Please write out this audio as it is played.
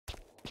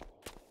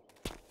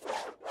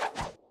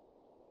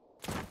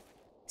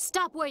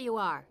Stop where you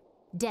are!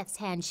 Death's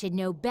Hand should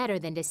know better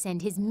than to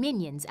send his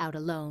minions out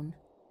alone.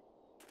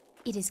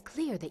 It is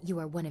clear that you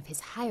are one of his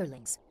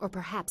hirelings, or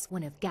perhaps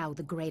one of Gao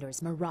the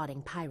Greater's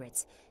marauding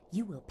pirates.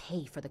 You will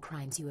pay for the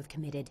crimes you have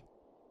committed.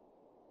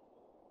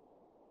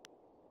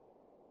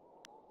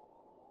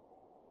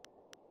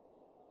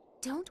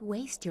 Don't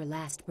waste your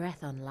last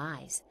breath on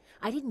lies.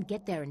 I didn't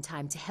get there in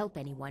time to help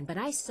anyone, but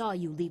I saw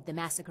you lead the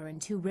massacre in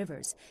Two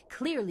Rivers.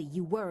 Clearly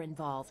you were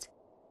involved.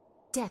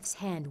 Death's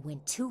Hand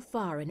went too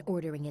far in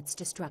ordering its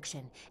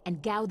destruction,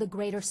 and Gao the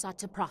Greater sought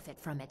to profit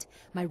from it.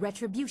 My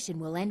retribution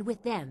will end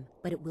with them,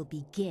 but it will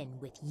begin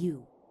with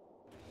you.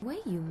 The way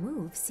you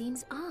move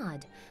seems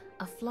odd.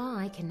 A flaw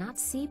I cannot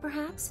see,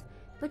 perhaps?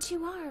 But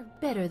you are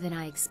better than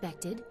I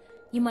expected.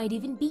 You might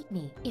even beat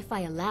me, if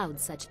I allowed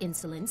such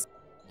insolence.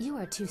 You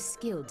are too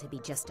skilled to be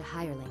just a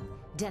hireling.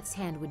 Death's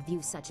Hand would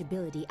view such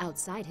ability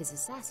outside his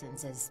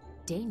assassins as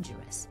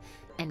dangerous,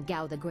 and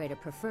Gao the Greater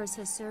prefers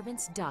his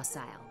servants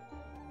docile.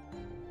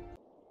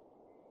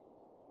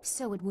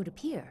 So it would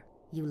appear.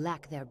 You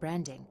lack their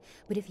branding,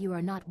 but if you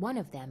are not one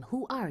of them,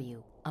 who are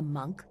you? A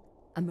monk?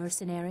 A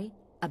mercenary?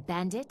 A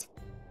bandit?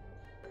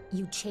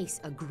 You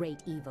chase a great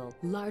evil,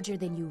 larger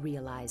than you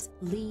realize.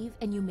 Leave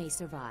and you may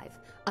survive.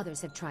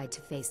 Others have tried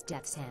to face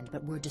Death's Hand,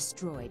 but were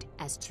destroyed,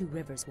 as Two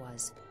Rivers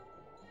was.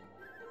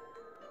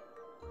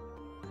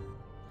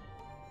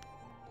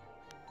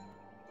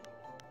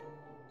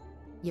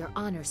 Your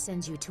honor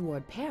sends you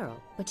toward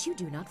peril, but you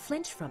do not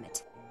flinch from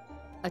it.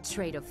 A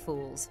trait of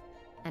fools,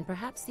 and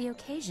perhaps the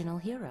occasional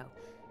hero.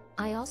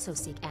 I also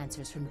seek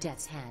answers from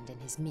Death's Hand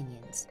and his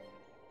minions.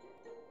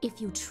 If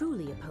you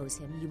truly oppose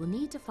him, you will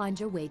need to find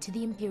your way to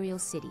the Imperial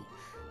City.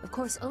 Of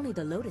course, only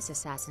the Lotus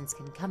Assassins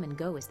can come and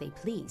go as they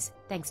please,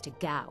 thanks to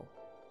Gao.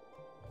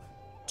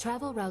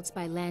 Travel routes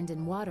by land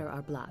and water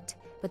are blocked,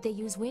 but they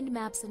use wind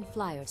maps and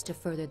flyers to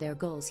further their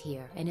goals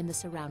here and in the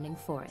surrounding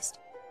forest.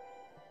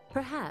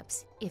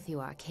 Perhaps, if you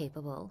are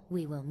capable,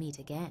 we will meet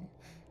again.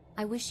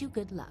 I wish you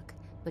good luck,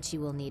 but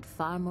you will need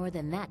far more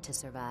than that to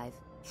survive.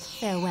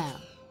 Farewell.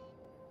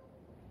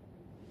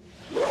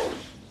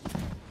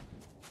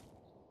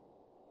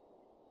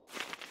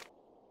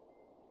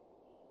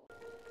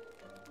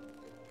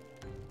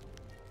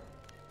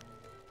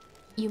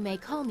 You may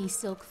call me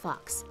Silk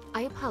Fox.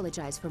 I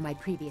apologize for my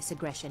previous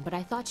aggression, but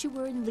I thought you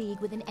were in league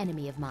with an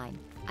enemy of mine.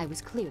 I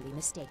was clearly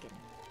mistaken.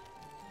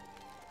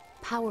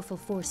 Powerful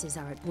forces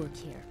are at work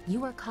here.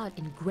 You are caught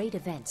in great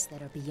events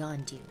that are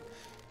beyond you.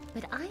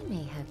 But I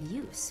may have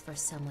use for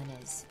someone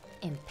as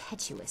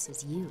impetuous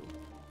as you.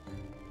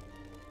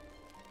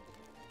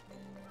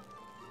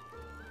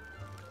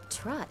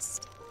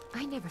 Trust?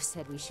 I never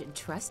said we should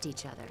trust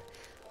each other.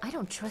 I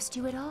don't trust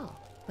you at all,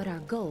 but our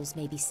goals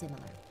may be similar.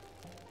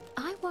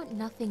 I want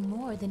nothing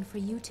more than for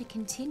you to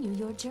continue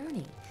your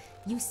journey.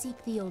 You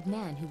seek the old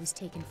man who was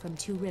taken from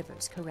Two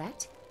Rivers,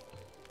 correct?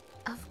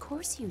 Of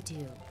course you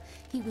do.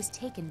 He was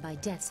taken by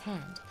Death's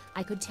Hand.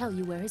 I could tell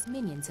you where his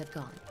minions have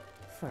gone.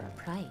 For a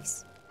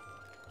price.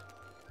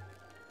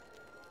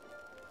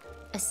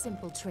 A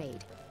simple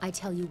trade. I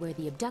tell you where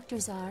the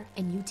abductors are,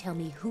 and you tell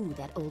me who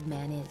that old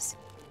man is.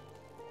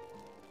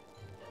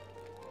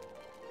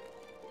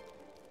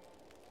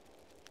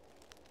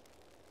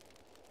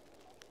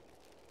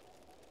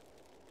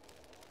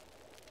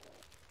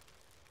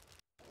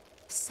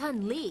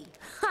 Sun Li!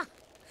 Ha!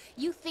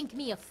 You think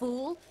me a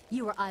fool?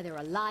 You are either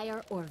a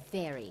liar or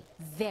very,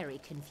 very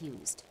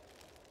confused.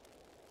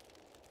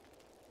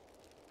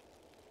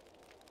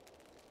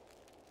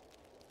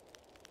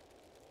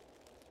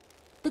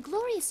 The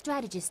glorious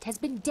strategist has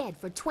been dead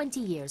for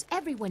 20 years.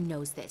 Everyone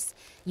knows this.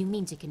 You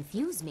mean to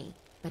confuse me,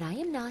 but I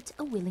am not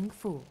a willing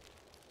fool.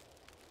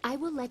 I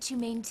will let you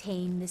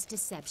maintain this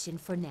deception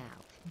for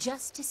now,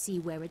 just to see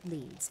where it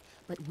leads.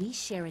 But we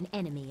share an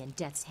enemy in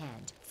Death's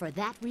Hand. For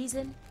that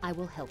reason, I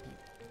will help you.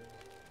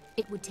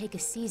 It would take a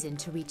season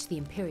to reach the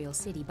Imperial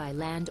City by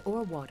land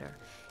or water.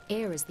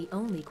 Air is the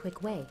only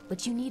quick way,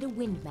 but you need a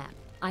wind map.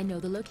 I know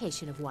the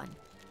location of one.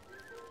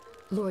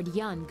 Lord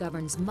Yan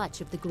governs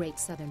much of the Great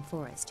Southern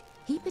Forest.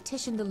 He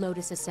petitioned the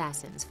Lotus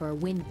Assassins for a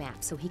wind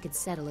map so he could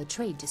settle a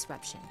trade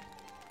disruption.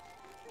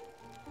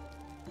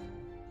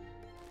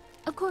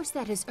 Of course,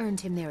 that has earned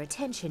him their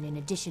attention in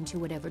addition to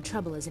whatever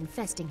trouble is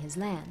infesting his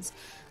lands.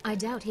 I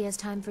doubt he has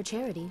time for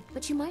charity,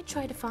 but you might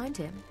try to find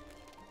him.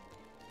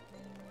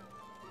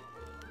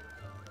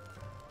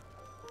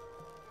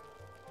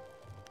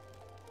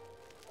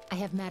 I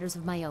have matters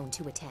of my own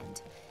to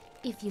attend.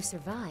 If you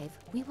survive,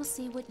 we will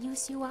see what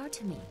use you are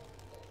to me.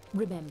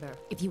 Remember,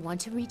 if you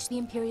want to reach the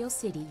Imperial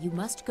City, you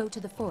must go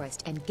to the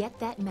forest and get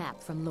that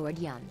map from Lord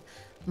Yan.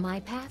 My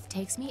path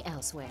takes me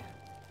elsewhere.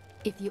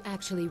 If you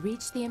actually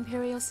reach the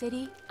Imperial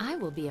City, I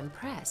will be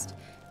impressed.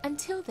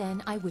 Until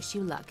then, I wish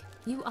you luck.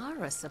 You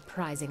are a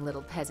surprising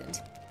little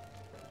peasant.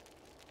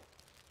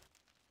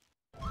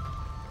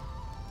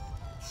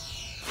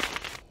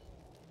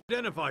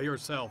 Identify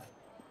yourself.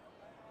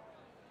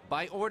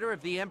 By order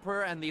of the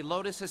Emperor and the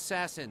Lotus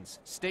Assassins,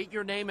 state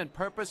your name and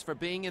purpose for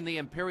being in the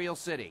Imperial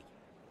City.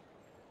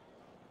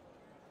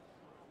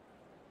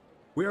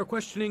 We are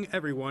questioning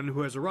everyone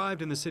who has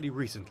arrived in the city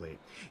recently.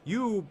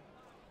 You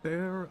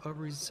bear a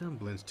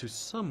resemblance to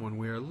someone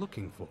we are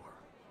looking for.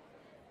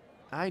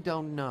 I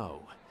don't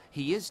know.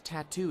 He is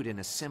tattooed in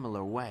a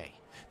similar way.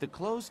 The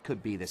clothes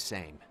could be the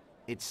same.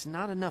 It's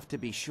not enough to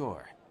be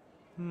sure.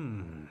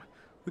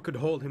 We could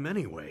hold him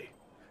anyway.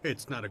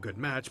 It's not a good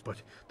match,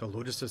 but the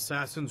Lotus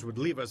Assassins would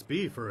leave us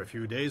be for a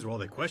few days while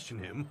they question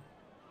him.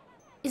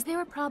 Is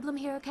there a problem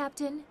here,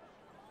 Captain?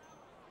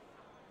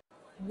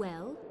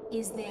 Well,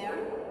 is there?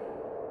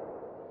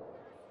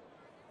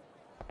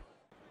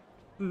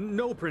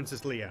 No,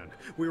 Princess Leanne.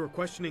 We were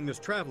questioning this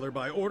traveler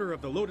by order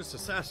of the Lotus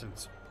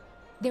Assassins.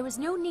 There is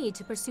no need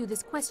to pursue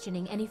this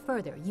questioning any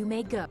further. You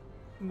may go.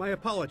 My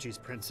apologies,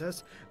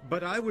 Princess,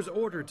 but I was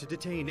ordered to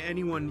detain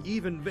anyone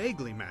even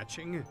vaguely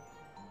matching.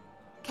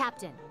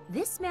 Captain,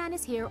 this man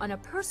is here on a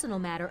personal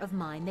matter of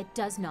mine that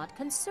does not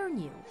concern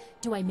you.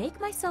 Do I make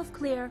myself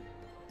clear?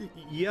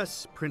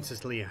 Yes,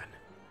 Princess Leanne.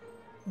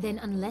 Then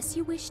unless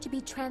you wish to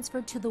be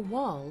transferred to the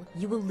wall,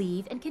 you will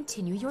leave and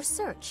continue your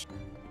search.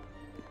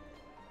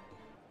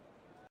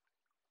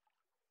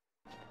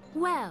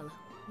 Well,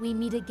 we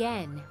meet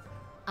again.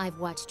 I've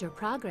watched your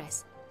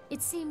progress.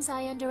 It seems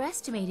I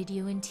underestimated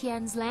you in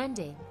Tian's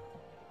Landing.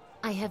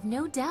 I have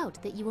no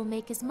doubt that you will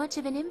make as much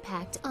of an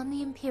impact on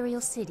the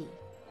Imperial City.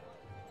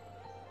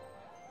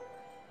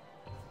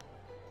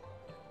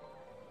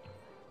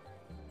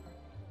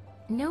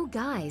 No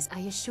guise,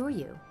 I assure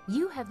you.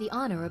 You have the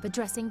honor of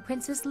addressing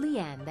Princess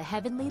Leanne, the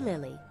Heavenly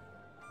Lily.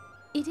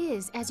 It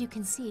is, as you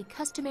can see,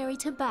 customary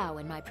to bow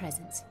in my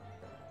presence.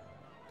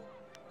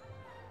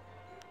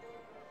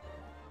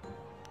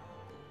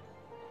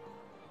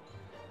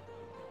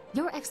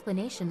 Your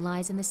explanation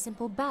lies in the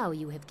simple bow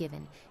you have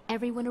given.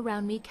 Everyone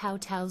around me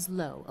kowtows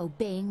low,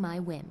 obeying my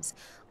whims.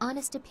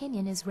 Honest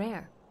opinion is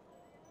rare.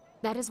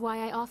 That is why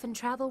I often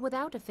travel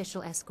without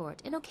official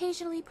escort and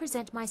occasionally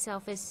present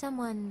myself as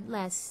someone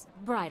less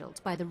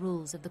bridled by the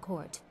rules of the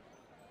court.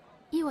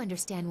 You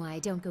understand why I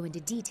don't go into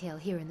detail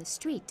here in the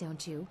street,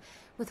 don't you?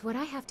 With what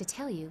I have to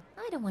tell you,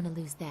 I don't want to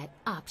lose that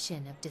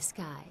option of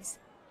disguise.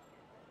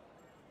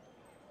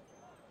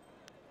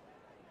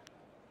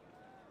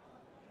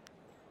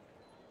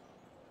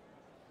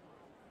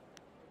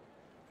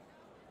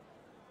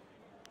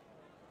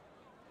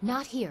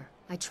 Not here.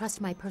 I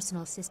trust my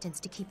personal assistants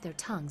to keep their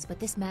tongues, but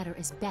this matter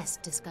is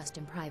best discussed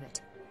in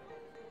private.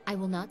 I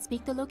will not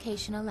speak the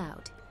location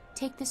aloud.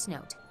 Take this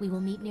note. We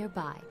will meet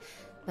nearby,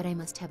 but I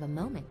must have a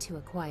moment to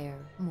acquire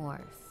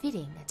more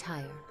fitting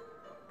attire.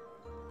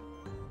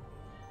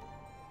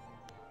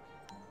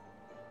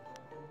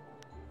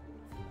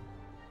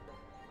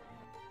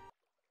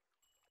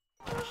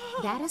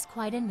 That is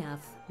quite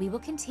enough. We will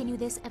continue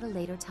this at a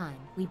later time.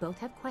 We both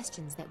have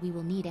questions that we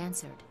will need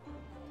answered.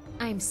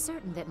 I'm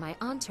certain that my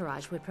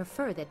entourage would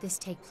prefer that this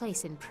take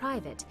place in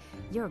private.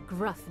 Your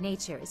gruff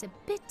nature is a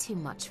bit too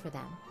much for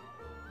them.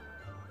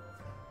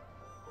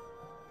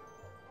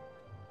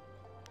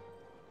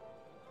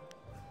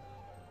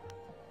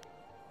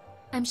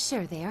 I'm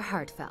sure they are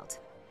heartfelt.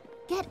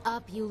 Get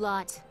up, you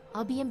lot.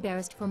 I'll be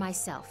embarrassed for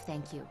myself,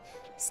 thank you.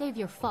 Save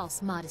your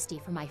false modesty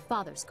for my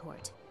father's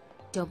court.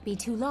 Don't be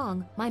too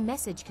long. My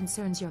message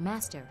concerns your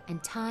master,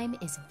 and time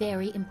is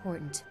very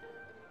important.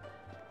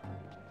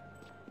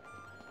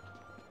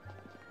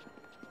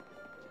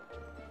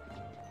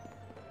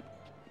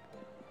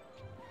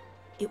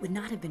 It would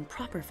not have been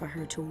proper for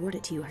her to award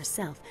it to you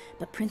herself,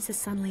 but Princess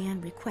Sun Lian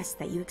requests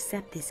that you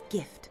accept this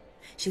gift.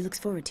 She looks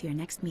forward to your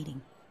next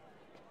meeting.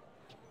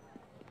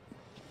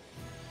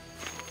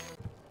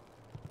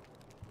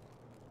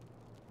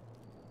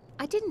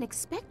 I didn't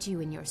expect you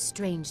in your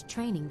strange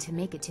training to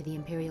make it to the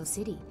Imperial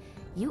City.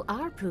 You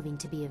are proving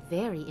to be a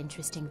very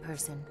interesting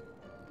person.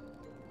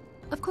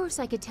 Of course,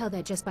 I could tell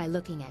that just by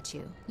looking at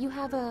you. You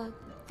have a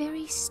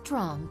very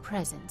strong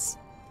presence.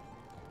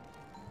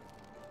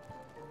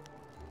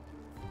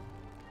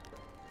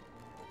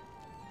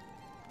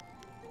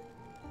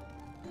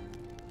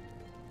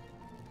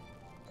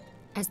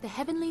 As the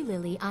Heavenly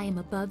Lily, I am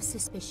above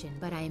suspicion,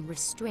 but I am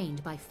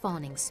restrained by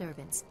fawning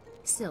servants.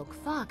 Silk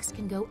Fox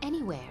can go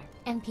anywhere,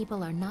 and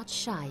people are not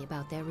shy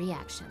about their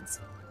reactions.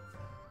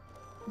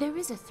 There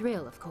is a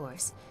thrill, of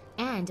course,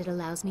 and it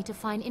allows me to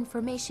find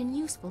information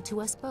useful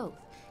to us both.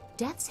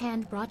 Death's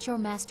Hand brought your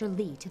Master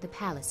Li to the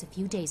palace a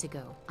few days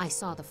ago. I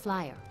saw the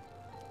flyer.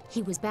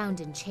 He was bound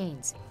in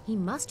chains. He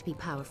must be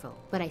powerful,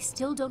 but I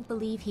still don't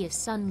believe he is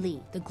Sun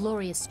Li, the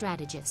glorious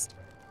strategist.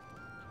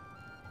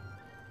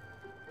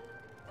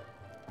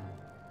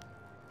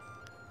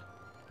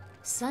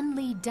 Sun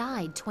Li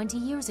died 20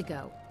 years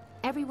ago.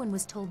 Everyone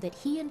was told that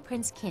he and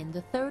Prince Qin,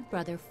 the third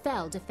brother,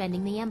 fell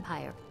defending the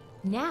Empire.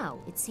 Now,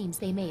 it seems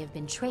they may have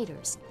been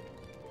traitors.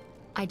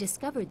 I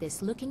discovered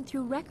this looking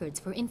through records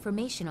for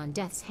information on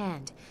Death's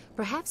Hand.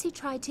 Perhaps he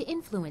tried to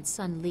influence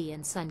Sun Li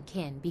and Sun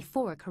Qin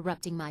before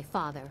corrupting my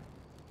father.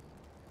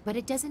 But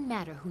it doesn't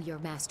matter who your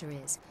master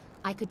is.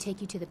 I could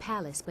take you to the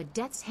palace, but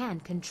Death's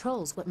Hand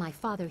controls what my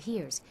father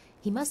hears.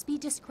 He must be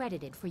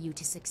discredited for you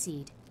to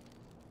succeed.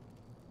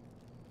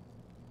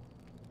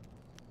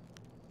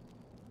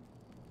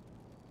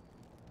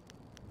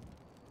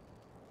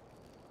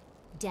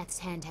 Death's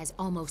Hand has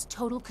almost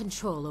total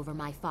control over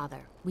my father.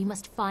 We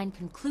must find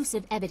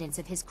conclusive evidence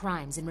of his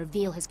crimes and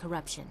reveal his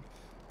corruption.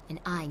 And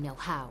I know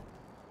how.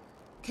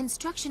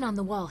 Construction on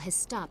the wall has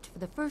stopped for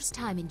the first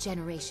time in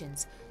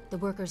generations. The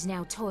workers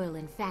now toil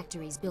in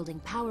factories building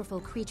powerful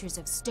creatures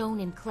of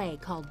stone and clay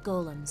called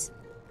golems.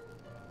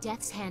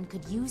 Death's Hand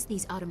could use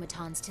these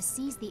automatons to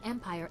seize the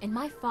Empire, and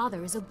my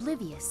father is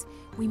oblivious.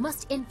 We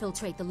must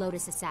infiltrate the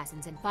Lotus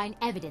Assassins and find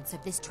evidence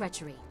of this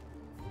treachery.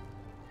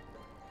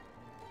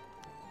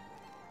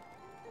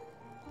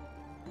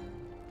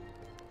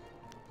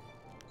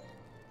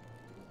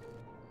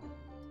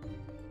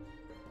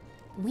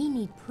 We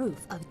need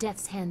proof of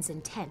Death's Hand's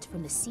intent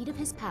from the seat of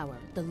his power,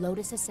 the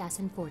Lotus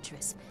Assassin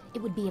Fortress.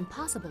 It would be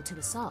impossible to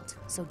assault,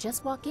 so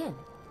just walk in.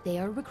 They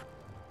are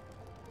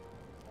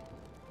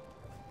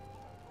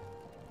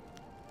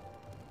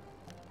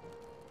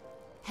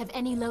Have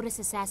any Lotus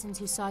Assassins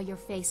who saw your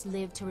face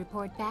lived to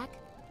report back?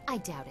 I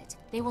doubt it.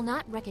 They will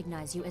not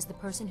recognize you as the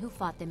person who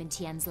fought them in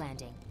Tien's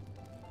Landing.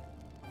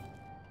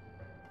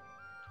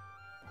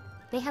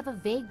 They have a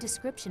vague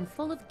description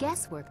full of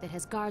guesswork that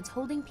has guards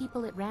holding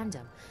people at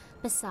random.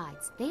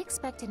 Besides, they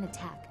expect an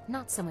attack,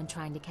 not someone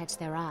trying to catch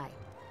their eye.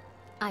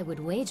 I would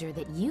wager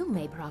that you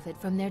may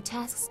profit from their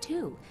tasks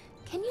too.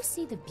 Can you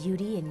see the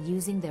beauty in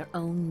using their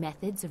own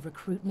methods of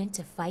recruitment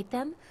to fight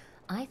them?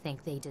 I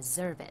think they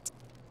deserve it.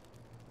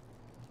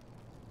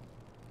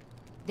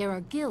 There are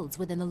guilds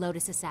within the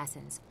Lotus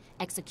Assassins.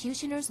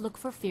 Executioners look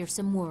for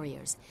fearsome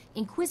warriors.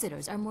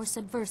 Inquisitors are more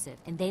subversive,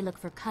 and they look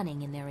for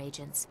cunning in their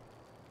agents.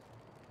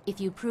 If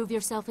you prove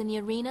yourself in the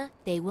arena,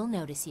 they will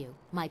notice you.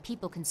 My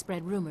people can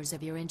spread rumors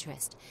of your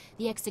interest.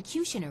 The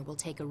Executioner will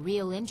take a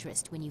real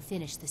interest when you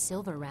finish the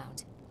silver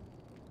round.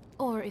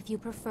 Or if you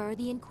prefer,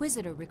 the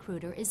Inquisitor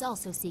recruiter is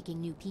also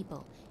seeking new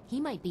people. He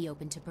might be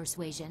open to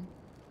persuasion.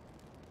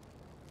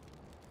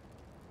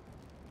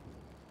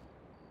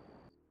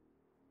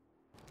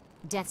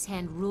 Death's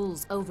Hand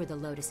rules over the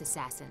Lotus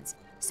Assassins,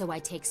 so I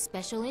take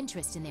special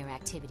interest in their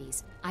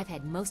activities. I've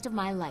had most of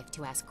my life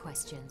to ask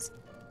questions.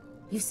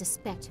 You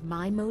suspect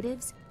my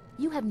motives?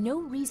 You have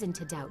no reason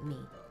to doubt me.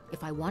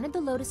 If I wanted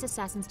the Lotus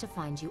Assassins to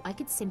find you, I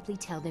could simply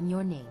tell them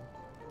your name.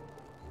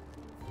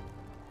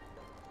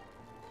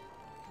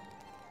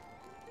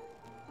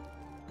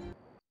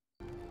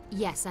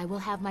 Yes, I will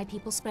have my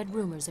people spread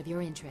rumors of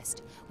your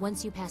interest.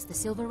 Once you pass the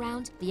silver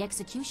round, the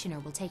Executioner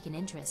will take an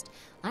interest.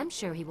 I'm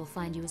sure he will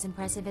find you as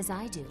impressive as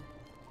I do.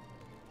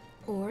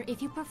 Or,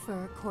 if you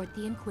prefer, court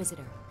the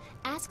Inquisitor.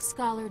 Ask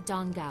Scholar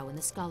Dongao in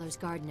the Scholar's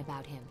Garden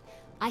about him.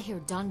 I hear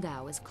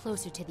Dongao is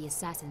closer to the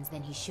Assassins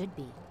than he should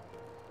be.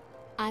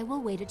 I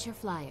will wait at your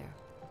flyer.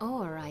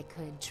 Or I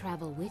could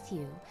travel with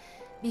you.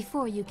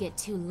 Before you get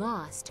too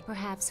lost,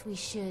 perhaps we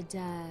should,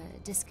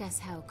 discuss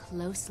how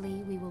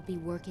closely we will be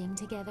working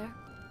together?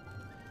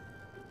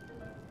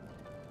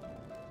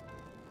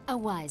 A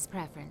wise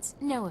preference.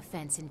 No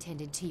offense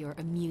intended to your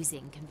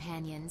amusing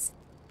companions.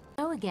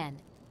 So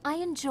again, I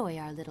enjoy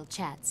our little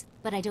chats,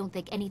 but I don't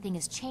think anything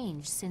has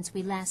changed since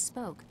we last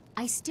spoke.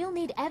 I still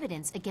need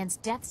evidence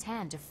against Death's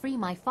Hand to free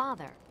my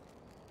father.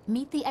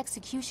 Meet the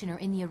Executioner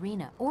in the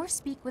arena, or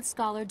speak with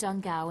Scholar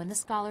Dongao in the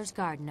Scholar's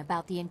Garden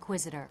about the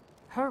Inquisitor.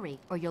 Hurry,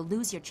 or you'll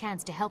lose your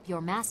chance to help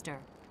your master.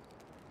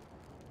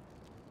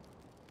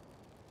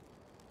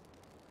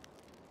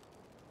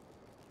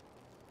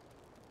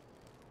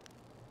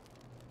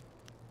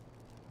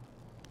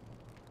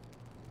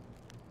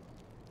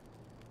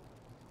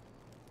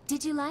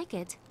 Did you like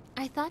it?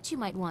 I thought you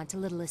might want a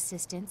little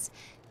assistance.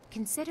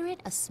 Consider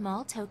it a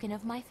small token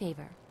of my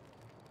favor.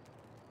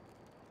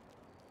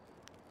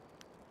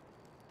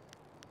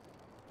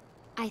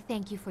 I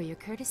thank you for your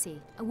courtesy.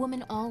 A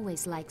woman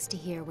always likes to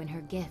hear when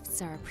her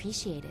gifts are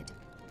appreciated.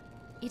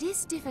 It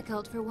is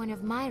difficult for one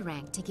of my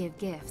rank to give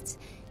gifts,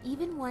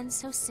 even one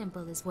so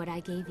simple as what I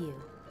gave you.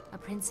 A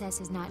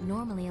princess is not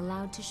normally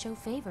allowed to show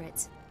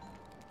favorites.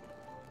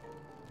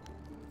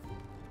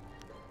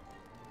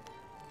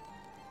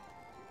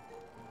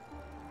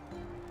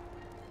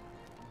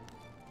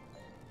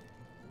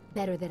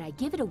 Better that I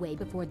give it away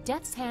before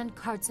Death's Hand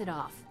carts it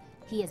off.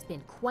 He has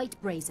been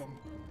quite brazen.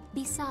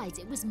 Besides,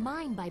 it was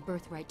mine by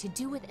birthright to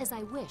do with as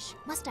I wish.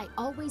 Must I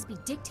always be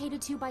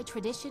dictated to by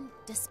tradition,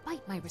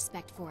 despite my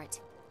respect for it?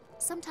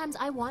 Sometimes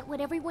I want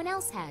what everyone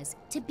else has,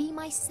 to be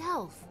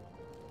myself.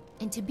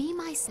 And to be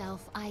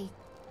myself, I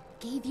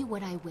gave you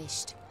what I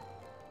wished.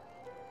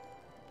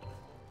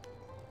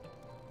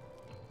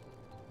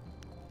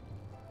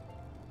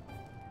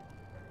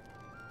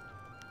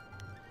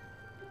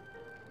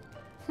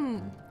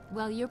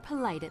 Well, you're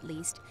polite at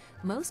least.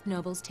 Most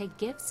nobles take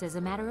gifts as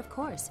a matter of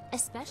course,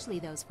 especially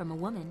those from a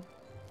woman.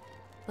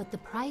 But the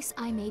price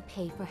I may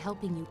pay for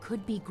helping you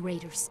could be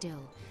greater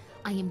still.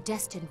 I am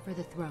destined for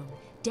the throne,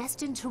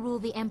 destined to rule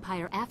the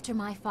Empire after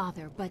my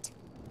father, but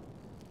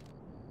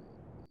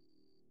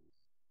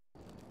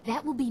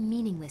that will be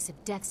meaningless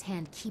if Death's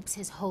Hand keeps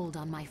his hold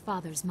on my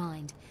father's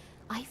mind.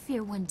 I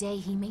fear one day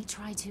he may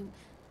try to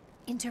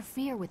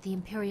interfere with the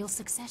Imperial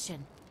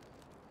succession.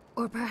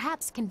 Or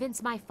perhaps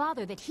convince my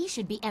father that he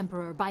should be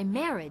Emperor by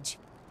marriage.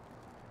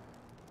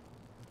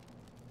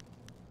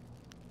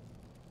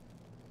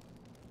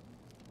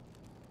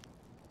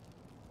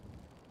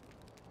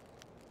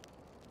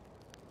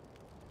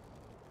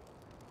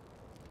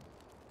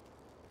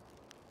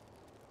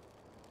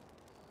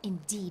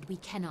 Indeed, we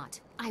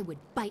cannot. I would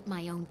bite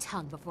my own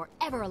tongue before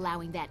ever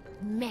allowing that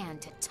man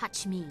to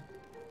touch me.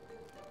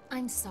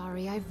 I'm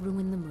sorry, I've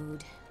ruined the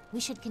mood. We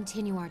should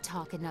continue our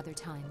talk another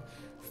time.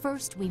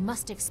 First, we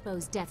must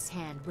expose Death's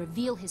Hand,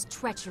 reveal his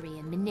treachery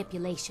and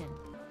manipulation.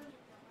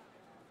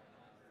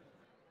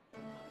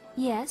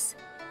 Yes,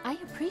 I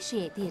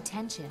appreciate the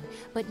attention,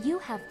 but you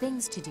have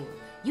things to do.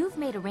 You've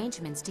made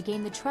arrangements to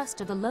gain the trust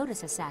of the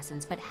Lotus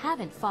Assassins, but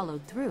haven't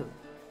followed through.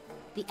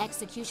 The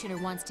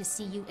Executioner wants to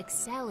see you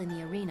excel in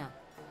the arena.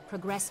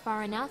 Progress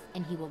far enough,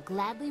 and he will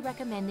gladly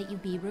recommend that you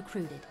be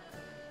recruited.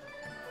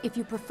 If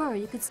you prefer,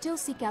 you could still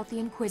seek out the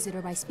Inquisitor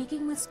by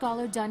speaking with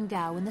Scholar Dun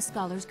Gao in the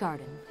Scholar's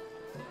Garden.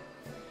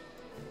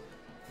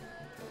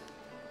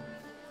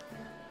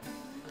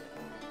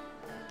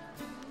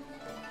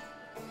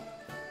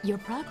 Your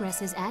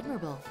progress is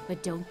admirable,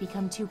 but don't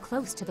become too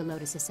close to the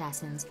Lotus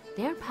Assassins.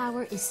 Their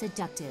power is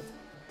seductive.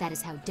 That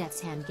is how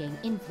Death's Hand gained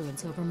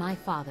influence over my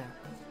father.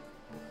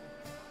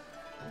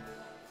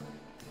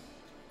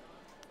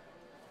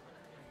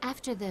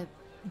 After the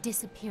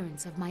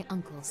disappearance of my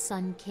uncle,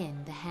 Sun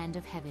Qin, the Hand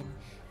of Heaven,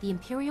 the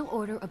Imperial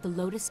Order of the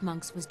Lotus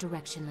Monks was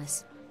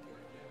directionless.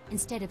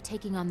 Instead of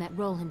taking on that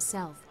role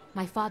himself,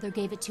 my father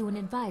gave it to an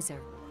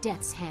advisor,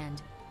 Death's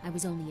Hand. I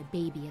was only a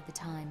baby at the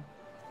time.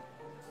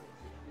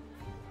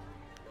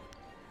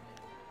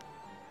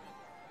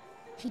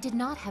 He did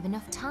not have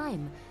enough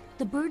time.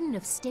 The burden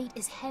of state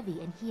is heavy,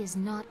 and he is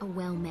not a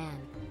well man.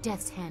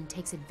 Death's Hand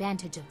takes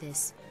advantage of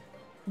this.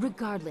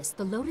 Regardless,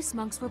 the Lotus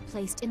Monks were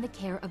placed in the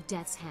care of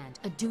Death's Hand,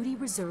 a duty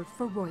reserved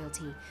for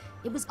royalty.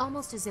 It was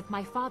almost as if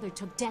my father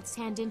took Death's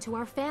Hand into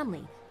our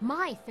family,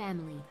 my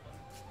family.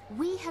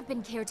 We have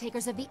been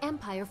caretakers of the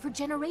Empire for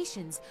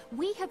generations.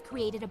 We have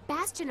created a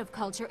bastion of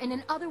culture in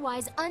an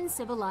otherwise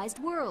uncivilized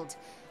world.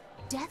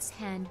 Death's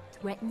Hand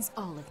threatens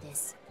all of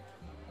this.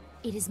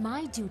 It is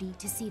my duty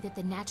to see that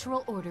the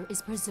natural order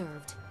is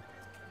preserved.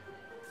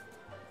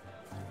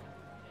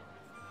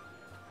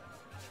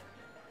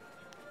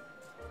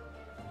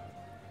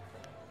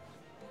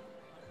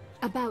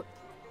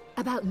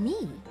 About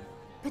me?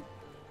 But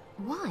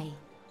why?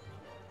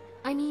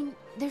 I mean,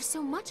 there's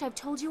so much I've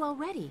told you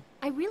already.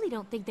 I really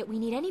don't think that we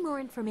need any more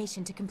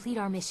information to complete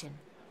our mission.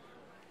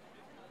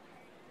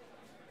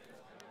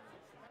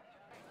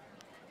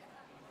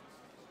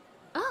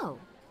 Oh,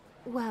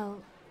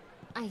 well,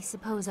 I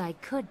suppose I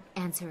could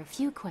answer a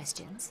few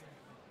questions.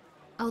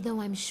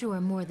 Although I'm sure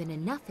more than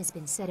enough has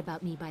been said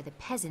about me by the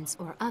peasants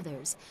or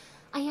others,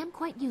 I am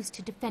quite used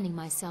to defending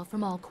myself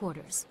from all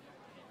quarters.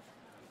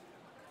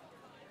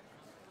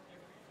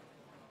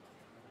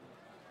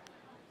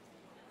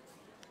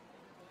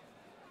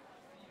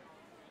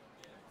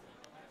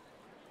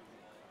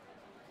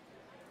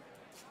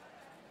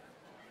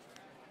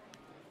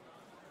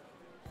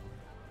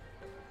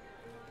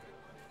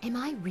 Am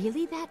I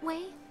really that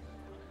way?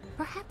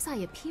 Perhaps I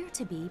appear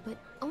to be, but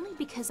only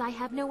because I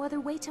have no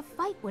other way to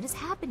fight what is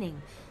happening.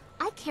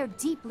 I care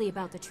deeply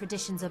about the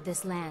traditions of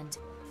this land.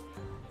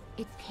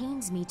 It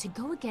pains me to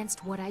go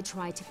against what I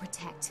try to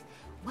protect.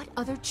 What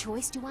other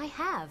choice do I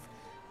have?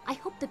 I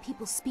hope the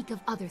people speak of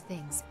other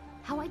things,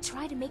 how I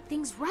try to make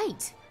things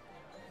right.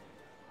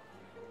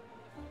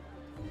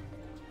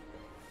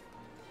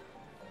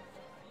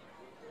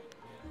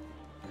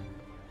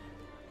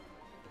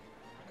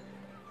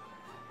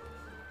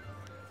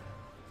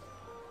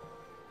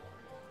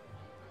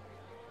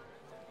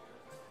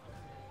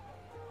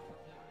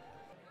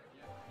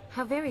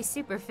 How very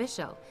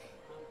superficial,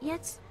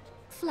 yet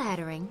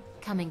flattering,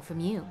 coming from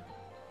you.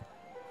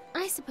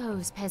 I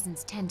suppose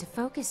peasants tend to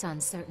focus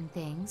on certain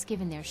things,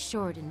 given their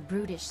short and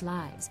brutish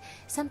lives.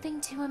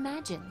 Something to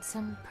imagine,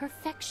 some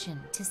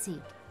perfection to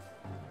seek.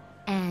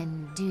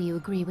 And do you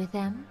agree with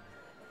them?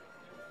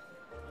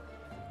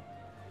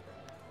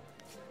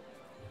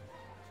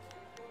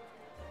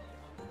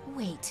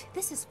 Wait,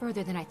 this is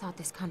further than I thought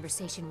this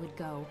conversation would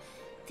go.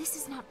 This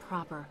is not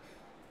proper.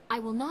 I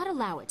will not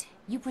allow it.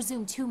 You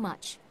presume too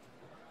much.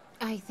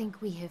 I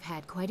think we have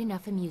had quite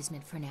enough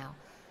amusement for now.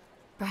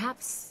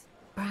 Perhaps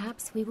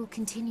we will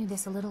continue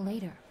this a little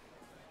later.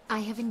 I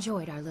have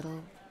enjoyed our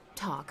little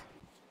talk.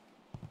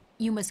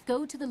 You must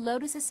go to the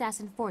Lotus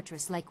Assassin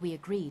Fortress like we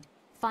agreed.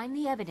 Find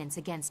the evidence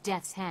against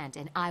Death's Hand,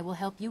 and I will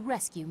help you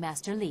rescue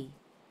Master Li.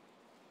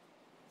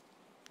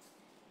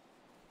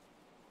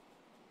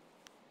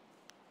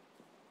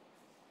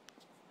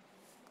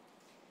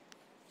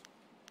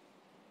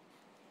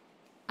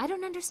 I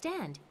don't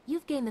understand.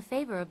 You've gained the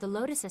favor of the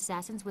Lotus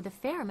Assassins with a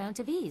fair amount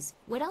of ease.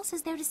 What else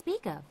is there to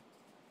speak of?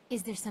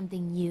 Is there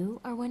something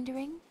you are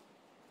wondering?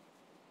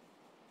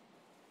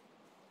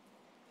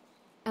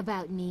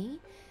 About me?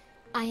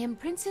 I am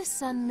Princess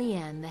Sun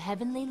Lian, the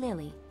Heavenly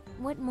Lily.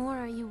 What more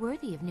are you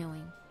worthy of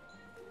knowing?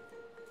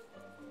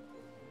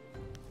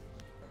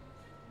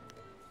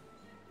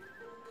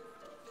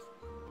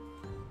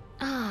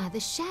 Ah, the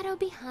shadow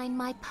behind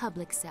my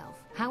public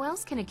self. How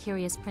else can a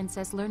curious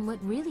princess learn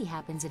what really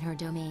happens in her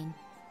domain?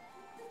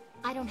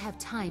 I don't have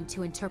time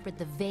to interpret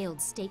the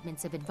veiled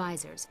statements of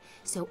advisors,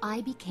 so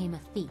I became a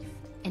thief,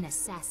 an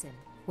assassin,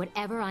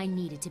 whatever I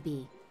needed to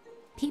be.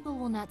 People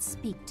will not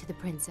speak to the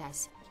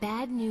princess.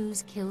 Bad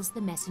news kills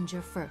the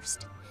messenger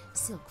first.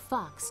 Silk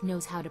Fox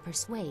knows how to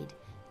persuade.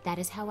 That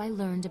is how I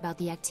learned about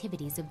the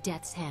activities of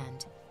Death's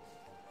Hand.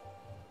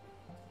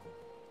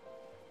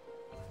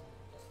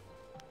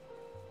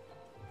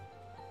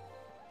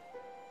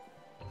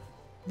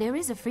 There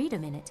is a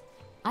freedom in it.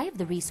 I have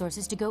the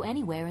resources to go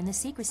anywhere and the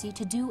secrecy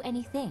to do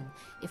anything.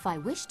 If I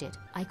wished it,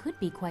 I could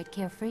be quite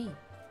carefree.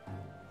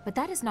 But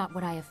that is not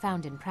what I have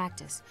found in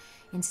practice.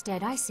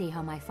 Instead, I see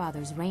how my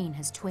father's reign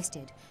has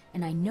twisted,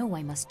 and I know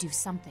I must do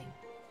something.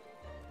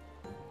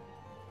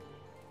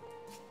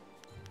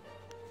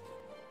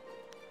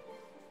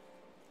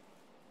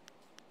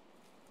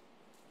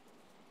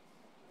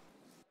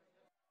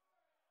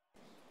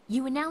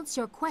 You announce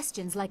your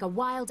questions like a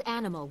wild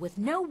animal with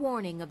no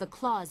warning of the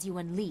claws you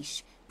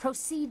unleash.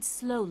 Proceed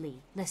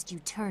slowly, lest you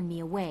turn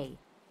me away.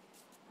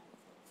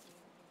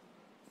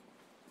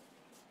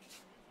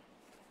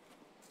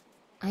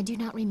 I do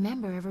not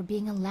remember ever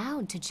being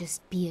allowed to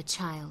just be a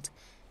child.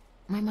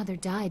 My mother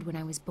died when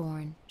I was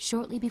born,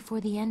 shortly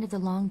before the end of the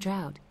long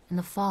drought and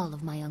the fall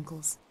of my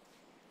uncles.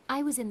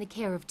 I was in the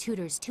care of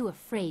tutors too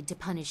afraid to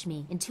punish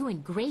me and too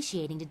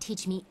ingratiating to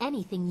teach me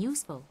anything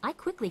useful. I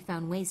quickly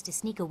found ways to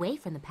sneak away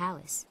from the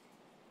palace.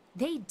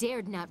 They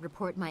dared not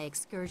report my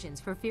excursions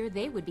for fear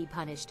they would be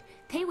punished.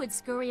 They would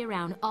scurry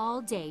around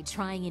all day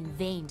trying in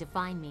vain to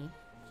find me.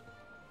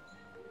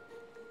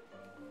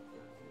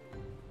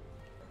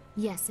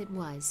 Yes, it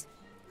was.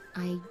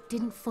 I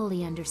didn't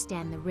fully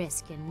understand the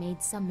risk and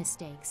made some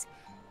mistakes.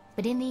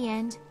 But in the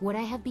end, what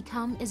I have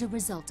become is a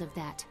result of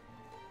that.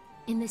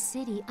 In the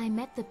city, I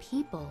met the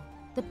people.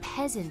 The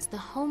peasants, the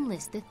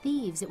homeless, the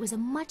thieves. It was a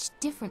much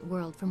different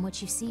world from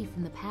what you see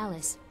from the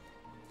palace.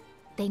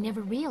 They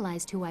never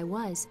realized who I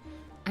was.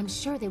 I'm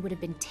sure they would have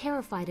been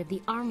terrified of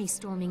the army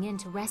storming in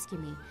to rescue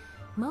me.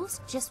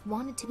 Most just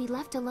wanted to be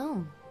left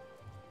alone.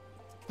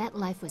 That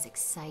life was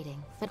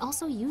exciting, but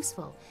also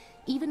useful.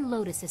 Even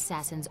Lotus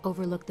assassins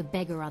overlook the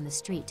beggar on the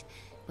street,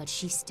 but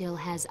she still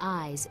has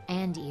eyes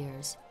and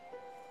ears.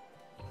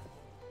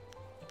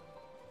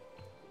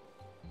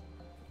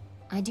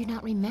 I do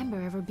not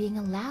remember ever being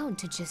allowed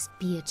to just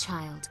be a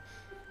child.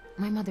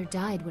 My mother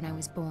died when I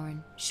was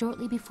born,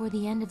 shortly before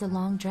the end of the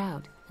long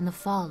drought and the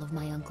fall of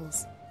my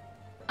uncles.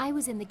 I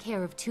was in the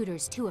care of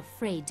tutors too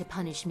afraid to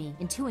punish me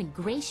and too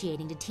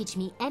ingratiating to teach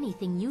me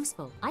anything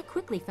useful. I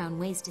quickly found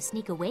ways to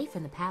sneak away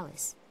from the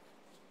palace.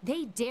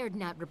 They dared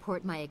not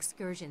report my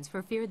excursions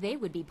for fear they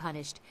would be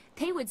punished.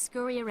 They would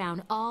scurry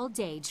around all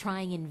day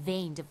trying in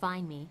vain to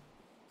find me.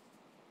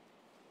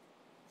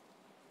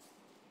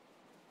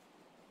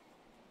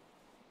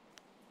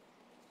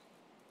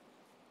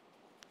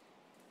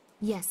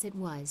 Yes, it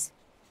was.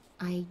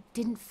 I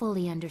didn't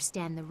fully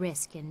understand the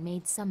risk and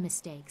made some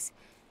mistakes.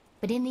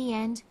 But in the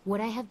end, what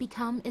I have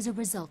become is a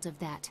result of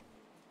that.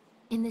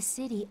 In the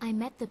city, I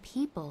met the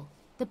people.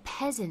 The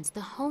peasants,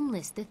 the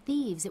homeless, the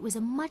thieves. It was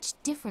a much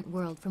different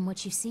world from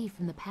what you see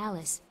from the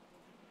palace.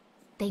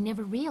 They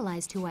never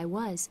realized who I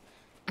was.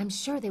 I'm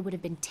sure they would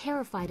have been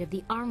terrified of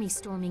the army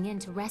storming in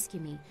to rescue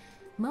me.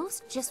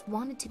 Most just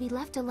wanted to be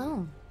left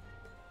alone.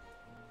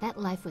 That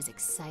life was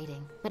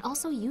exciting, but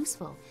also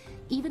useful.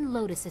 Even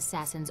Lotus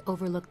assassins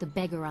overlook the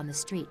beggar on the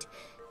street,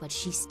 but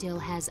she still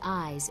has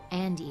eyes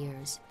and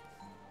ears.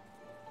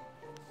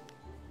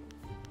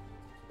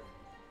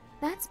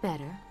 That's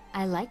better.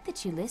 I like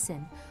that you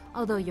listen,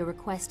 although your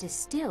request is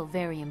still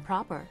very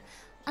improper,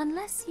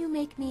 unless you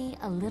make me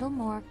a little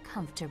more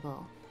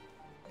comfortable.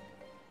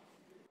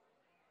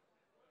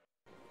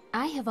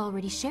 I have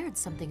already shared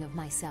something of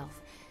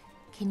myself.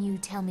 Can you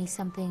tell me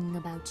something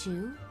about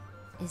you?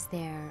 Is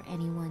there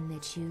anyone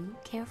that you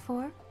care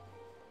for?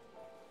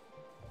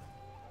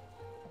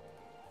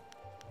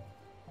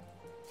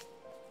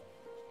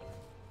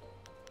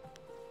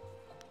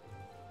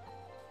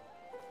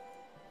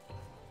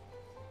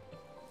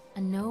 A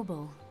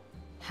noble.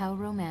 How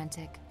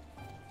romantic.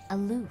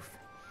 Aloof.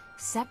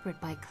 Separate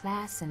by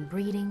class and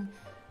breeding.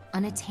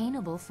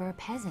 Unattainable for a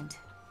peasant,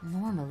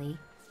 normally.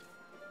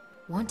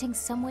 Wanting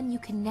someone you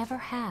can never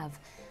have.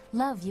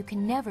 Love you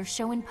can never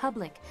show in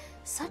public.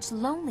 Such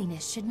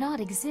loneliness should not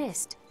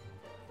exist.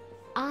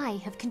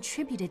 I have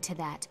contributed to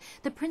that.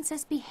 The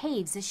princess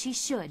behaves as she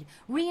should,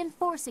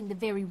 reinforcing the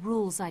very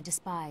rules I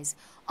despise,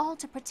 all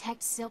to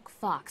protect Silk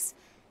Fox.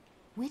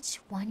 Which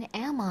one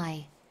am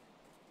I?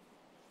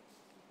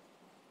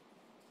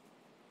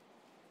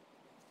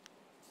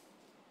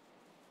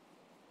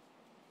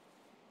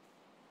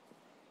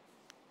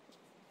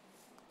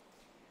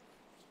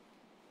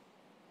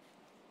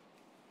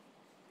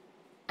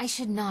 I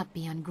should not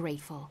be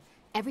ungrateful.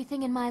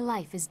 Everything in my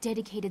life is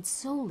dedicated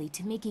solely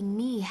to making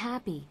me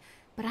happy,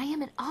 but I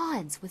am at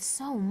odds with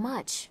so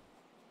much.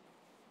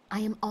 I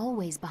am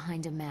always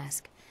behind a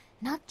mask,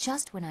 not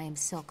just when I am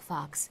Silk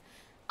Fox.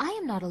 I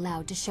am not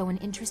allowed to show an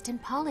interest in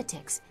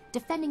politics,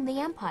 defending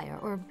the Empire,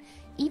 or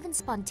even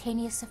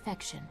spontaneous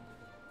affection.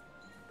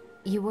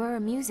 You were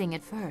amusing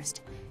at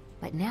first,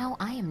 but now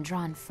I am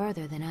drawn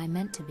further than I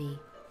meant to be.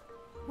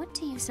 What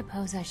do you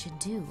suppose I should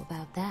do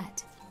about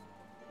that?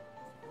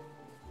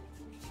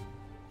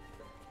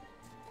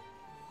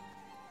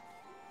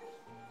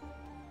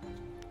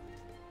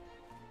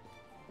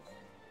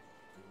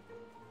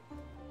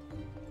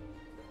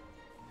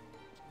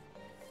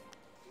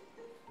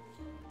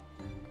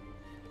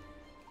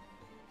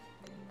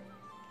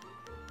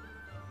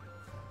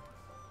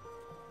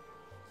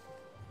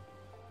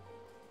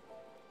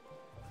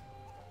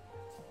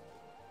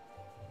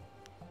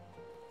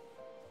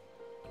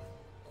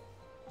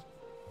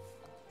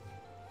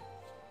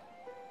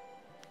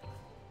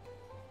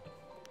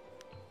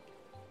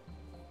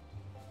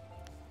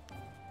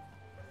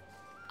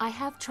 I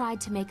have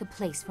tried to make a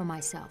place for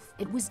myself.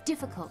 It was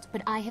difficult,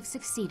 but I have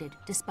succeeded,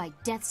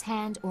 despite Death's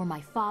Hand or my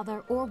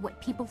father or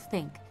what people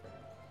think.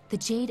 The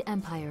Jade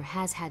Empire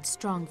has had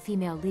strong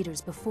female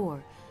leaders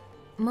before.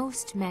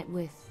 Most met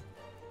with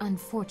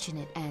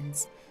unfortunate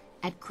ends.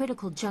 At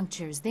critical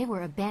junctures, they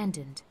were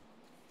abandoned.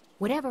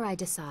 Whatever I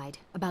decide,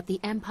 about the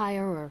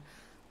Empire or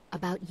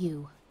about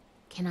you,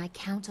 can I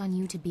count on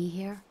you to be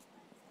here?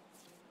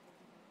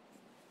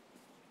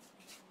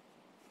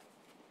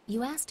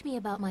 You asked me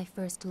about my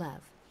first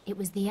love. It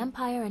was the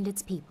Empire and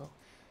its people.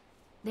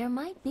 There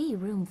might be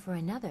room for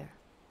another,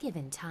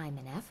 given time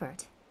and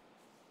effort.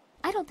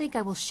 I don't think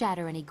I will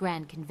shatter any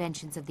grand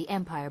conventions of the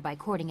Empire by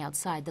courting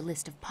outside the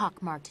list of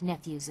pockmarked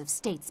nephews of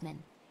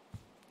statesmen.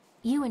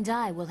 You and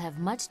I will have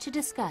much to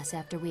discuss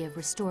after we have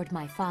restored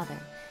my father.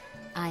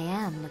 I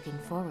am looking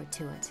forward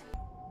to it.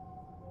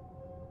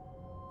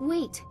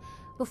 Wait,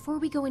 before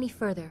we go any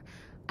further,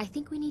 I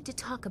think we need to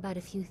talk about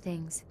a few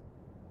things.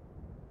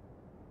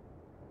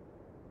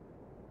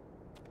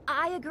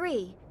 I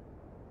agree.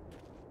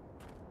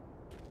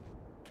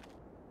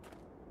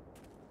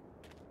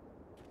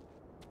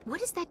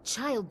 What is that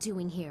child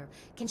doing here?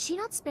 Can she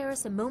not spare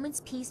us a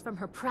moment's peace from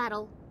her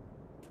prattle?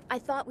 I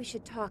thought we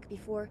should talk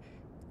before...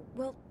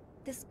 Well,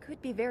 this could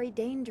be very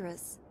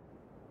dangerous.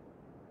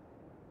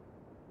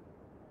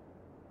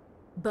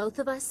 Both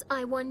of us,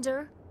 I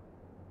wonder?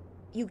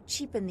 You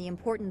cheapen the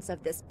importance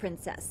of this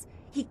princess.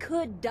 He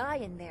could die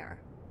in there.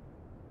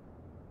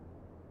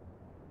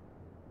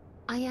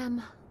 I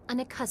am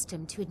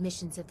unaccustomed to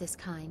admissions of this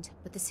kind,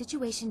 but the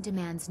situation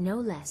demands no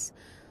less.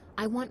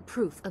 I want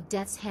proof of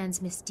Death's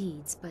Hand's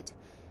misdeeds, but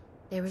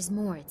there is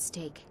more at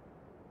stake.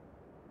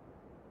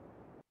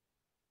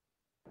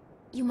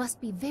 You must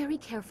be very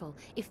careful.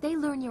 If they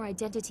learn your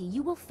identity,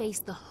 you will face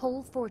the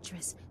whole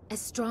fortress.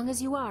 As strong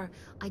as you are,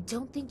 I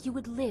don't think you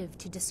would live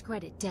to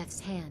discredit Death's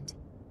Hand.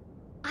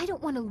 I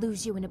don't want to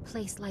lose you in a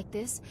place like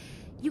this.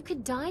 You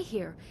could die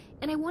here,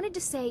 and I wanted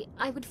to say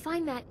I would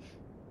find that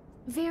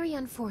very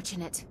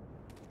unfortunate.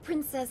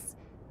 Princess...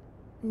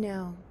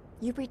 No.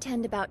 You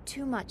pretend about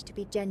too much to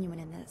be genuine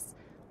in this.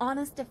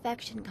 Honest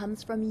affection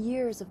comes from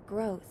years of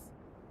growth.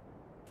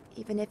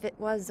 Even if it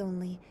was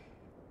only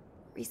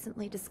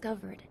recently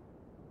discovered.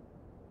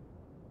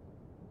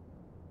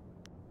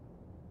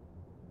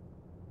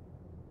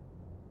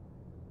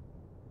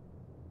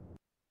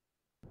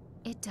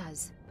 It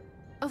does.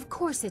 Of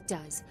course it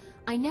does.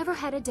 I never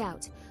had a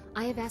doubt.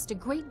 I have asked a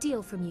great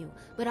deal from you,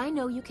 but I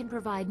know you can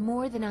provide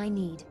more than I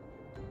need.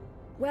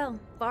 Well,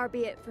 far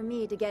be it for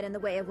me to get in the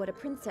way of what a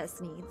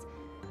princess needs.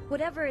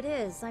 Whatever it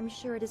is, I'm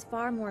sure it is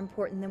far more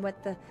important than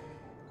what the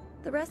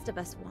rest of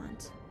us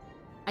want.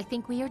 I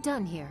think we are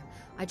done here.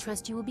 I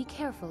trust you will be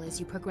careful as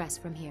you progress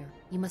from here.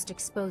 You must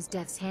expose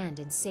Death's Hand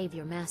and save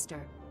your master.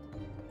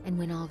 And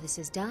when all this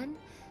is done,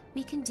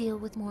 we can deal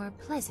with more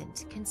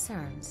pleasant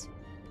concerns.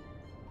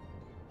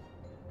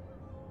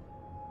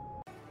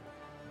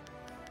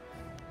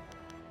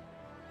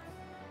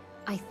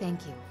 I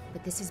thank you,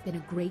 but this has been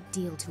a great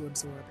deal to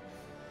absorb.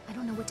 I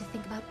don't know what to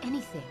think about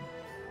anything.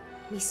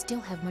 We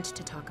still have much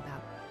to talk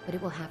about, but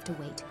it will have to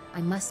wait.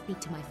 I must speak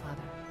to my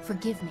father.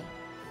 Forgive me.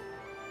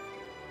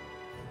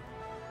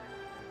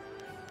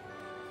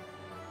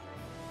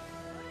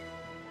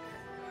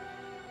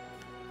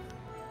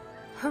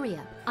 Hurry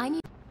up. I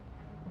need...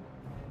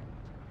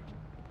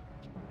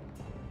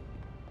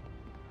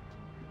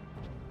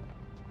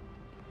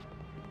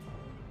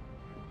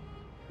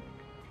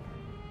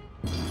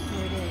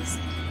 There it is.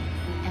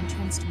 The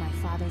entrance to my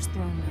father's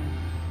throne room.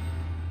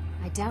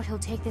 I doubt he'll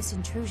take this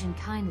intrusion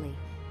kindly,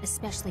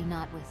 especially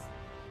not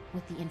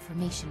with the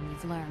information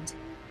we've learned.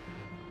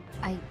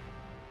 I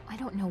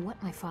don't know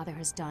what my father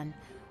has done,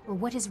 or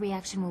what his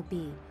reaction will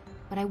be,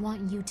 but I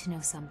want you to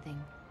know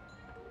something.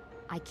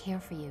 I care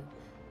for you,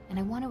 and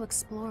I want to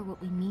explore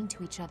what we mean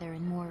to each other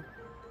in more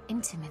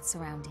intimate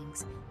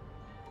surroundings.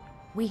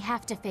 We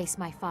have to face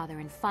my father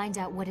and find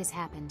out what has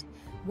happened,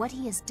 what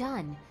he has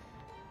done.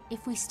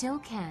 If we still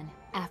can,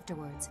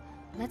 afterwards,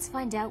 let's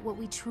find out what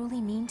we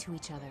truly mean to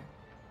each other.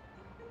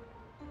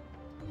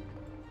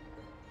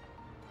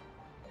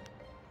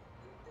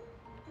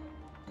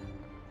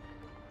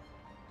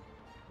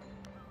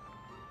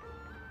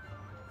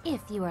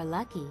 If you are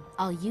lucky,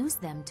 I'll use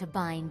them to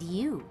bind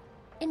you.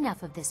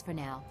 Enough of this for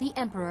now. The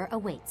Emperor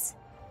awaits.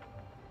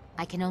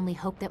 I can only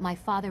hope that my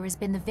father has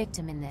been the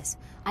victim in this.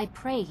 I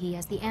pray he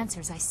has the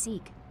answers I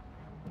seek.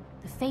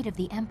 The fate of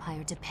the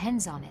Empire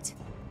depends on it.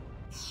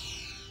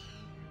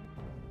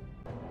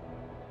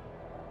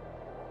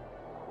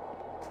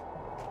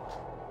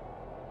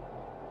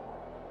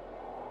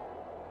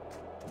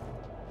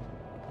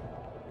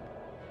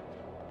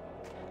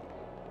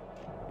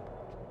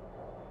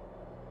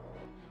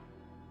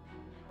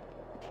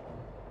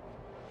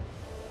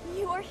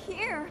 You are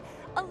here!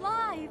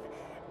 Alive!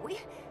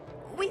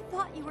 We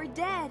thought you were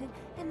dead,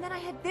 and then I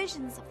had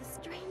visions of the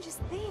strangest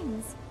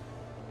things.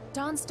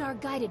 Dawnstar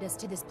guided us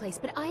to this place,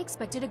 but I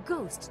expected a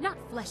ghost, not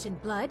flesh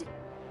and blood.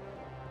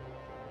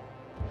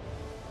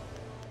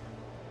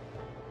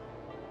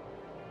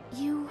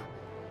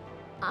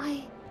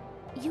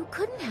 You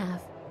couldn't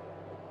have.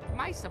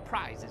 My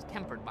surprise is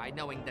tempered by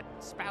knowing that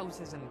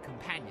spouses and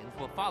companions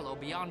will follow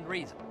beyond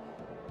reason.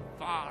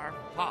 Far,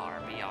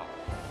 far beyond.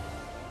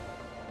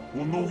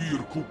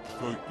 ونوير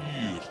كوبتا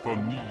إير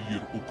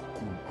تنير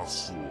أككم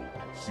أسو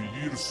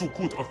سيير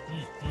سكوت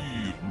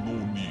أفيفير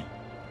نوني.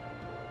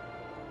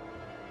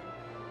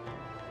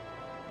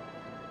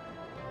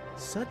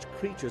 Such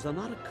creatures are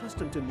not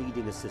accustomed to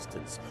needing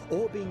assistance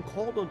or being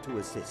called on to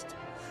assist.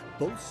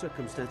 Both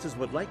circumstances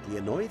would likely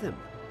annoy them.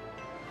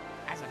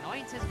 As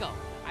annoyances go,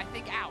 I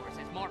think ours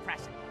is more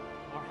pressing.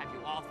 Or have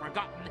you all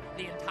forgotten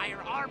the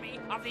entire army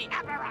of the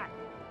Emperor?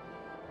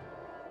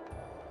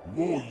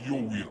 Lo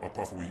yoir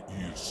apafwe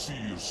ir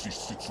sir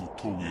sisitsu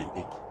toir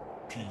ok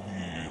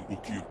piir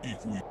okir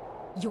ifwi.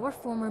 Your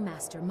former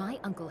master, my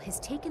uncle, has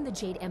taken the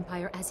Jade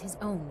Empire as his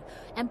own.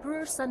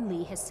 Emperor Sun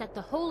Li has set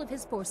the whole of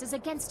his forces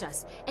against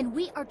us, and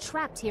we are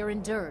trapped here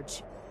in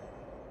Dirge.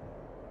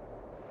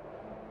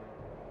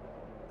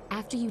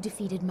 After you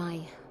defeated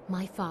my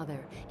father,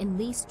 and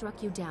Li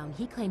struck you down,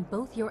 he claimed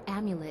both your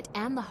amulet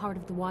and the heart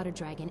of the water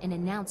dragon and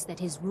announced that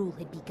his rule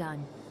had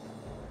begun.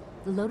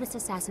 The Lotus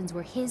Assassins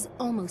were his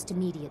almost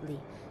immediately.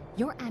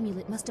 Your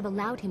amulet must have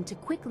allowed him to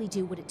quickly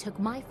do what it took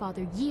my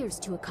father years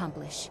to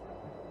accomplish.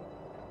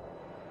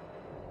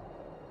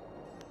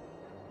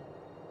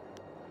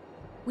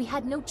 We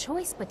had no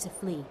choice but to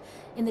flee.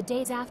 In the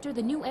days after,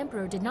 the new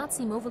Emperor did not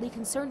seem overly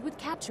concerned with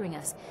capturing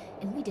us,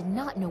 and we did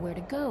not know where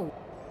to go.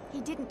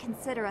 He didn't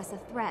consider us a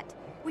threat.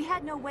 We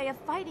had no way of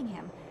fighting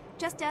him.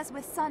 Just as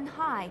with Sun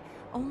High,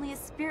 only a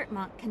spirit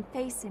monk can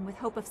face him with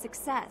hope of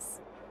success.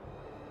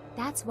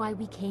 That's why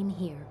we came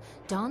here.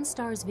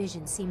 Dawnstar's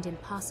vision seemed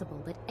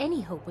impossible, but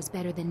any hope was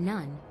better than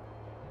none.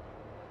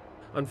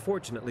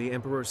 Unfortunately,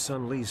 Emperor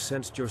Sun Li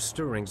sensed your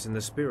stirrings in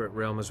the spirit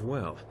realm as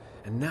well,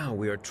 and now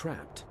we are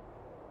trapped.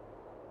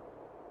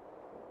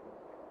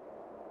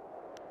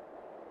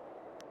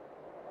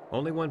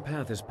 Only one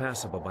path is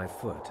passable by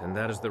foot, and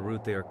that is the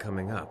route they are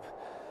coming up.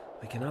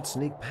 We cannot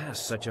sneak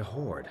past such a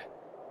horde.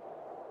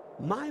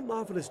 My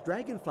marvelous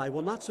dragonfly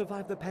will not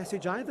survive the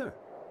passage either.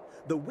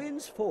 The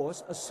winds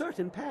force a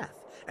certain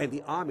path, and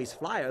the army's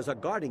flyers are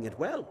guarding it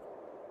well.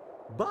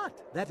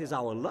 But that is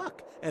our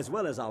luck, as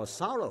well as our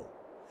sorrow.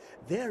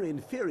 Their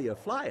inferior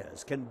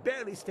flyers can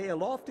barely stay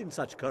aloft in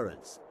such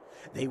currents.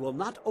 They will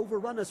not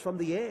overrun us from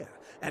the air,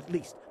 at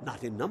least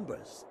not in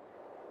numbers.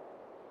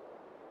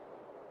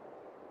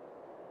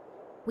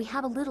 We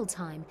have a little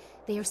time.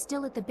 They are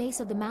still at the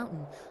base of the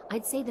mountain.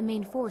 I'd say the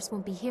main force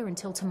won't be here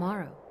until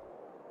tomorrow.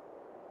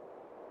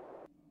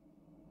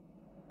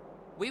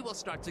 We will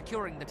start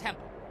securing the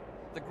temple.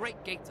 The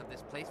great gates of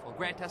this place will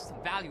grant us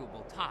some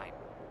valuable time.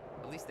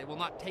 At least they will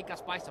not take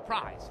us by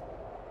surprise.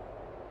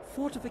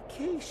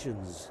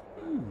 Fortifications?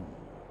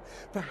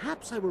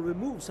 Perhaps I will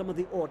remove some of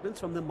the ordnance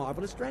from the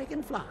marvelous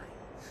dragonfly.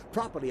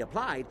 Properly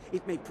applied,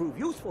 it may prove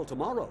useful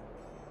tomorrow.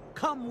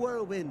 Come,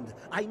 whirlwind,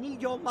 I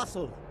need your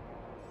muscle.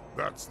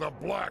 That's the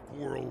Black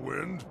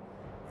Whirlwind.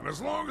 And as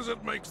long as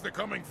it makes the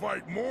coming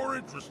fight more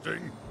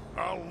interesting,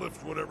 I'll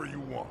lift whatever you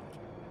want.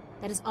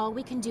 That is all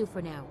we can do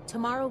for now.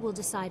 Tomorrow will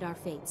decide our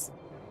fates.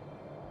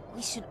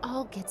 We should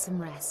all get some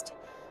rest.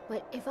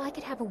 But if I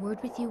could have a word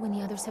with you when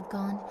the others have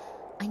gone,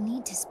 I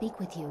need to speak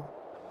with you.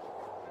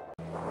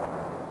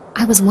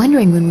 I was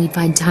wondering when we'd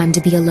find time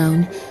to be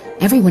alone.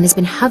 Everyone has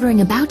been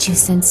hovering about you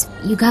since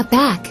you got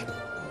back.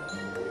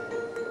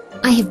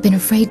 I have been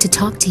afraid to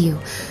talk to you.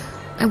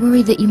 I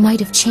worry that you might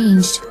have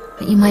changed,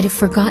 that you might have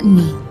forgotten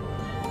me.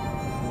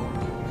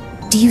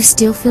 Do you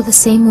still feel the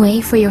same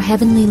way for your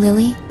heavenly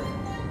lily?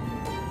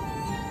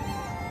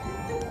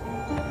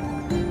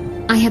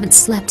 I haven't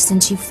slept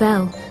since you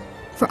fell.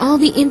 For all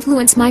the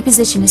influence my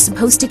position is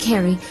supposed to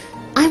carry,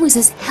 I was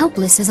as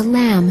helpless as a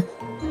lamb.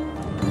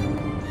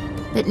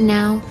 But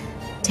now,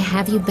 to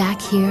have you back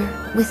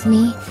here with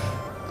me,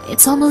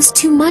 it's almost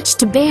too much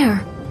to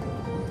bear.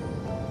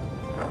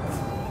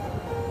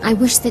 I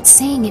wish that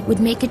saying it would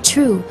make it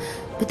true,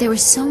 but there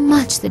is so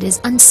much that is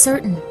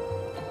uncertain.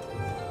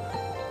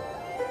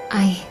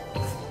 I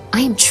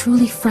am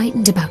truly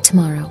frightened about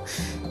tomorrow,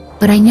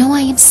 but I know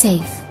I am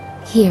safe,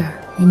 here,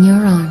 in your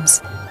arms.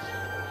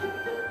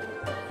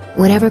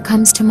 Whatever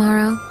comes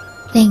tomorrow,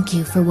 thank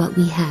you for what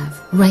we have,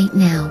 right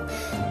now.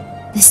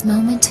 This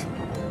moment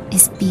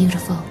is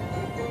beautiful.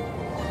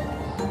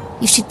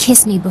 You should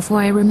kiss me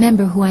before I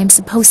remember who I am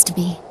supposed to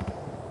be.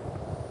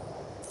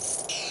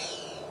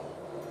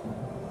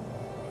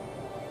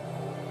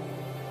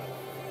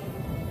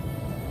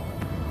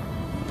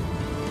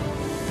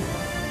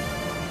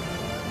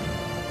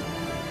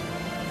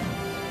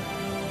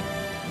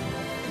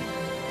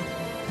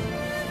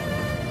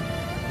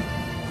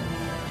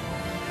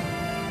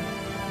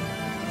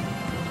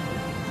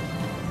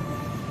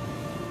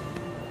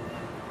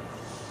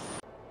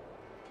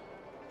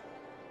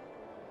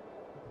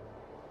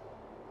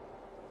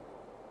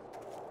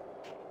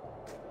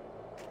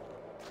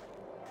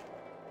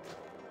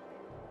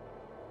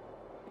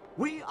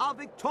 We are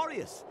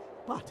victorious,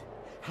 but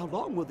how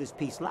long will this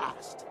peace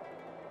last?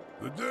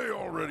 The day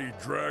already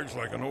drags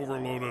like an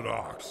overloaded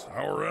ox.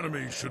 Our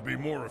enemies should be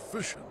more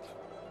efficient.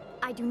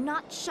 I do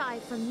not shy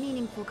from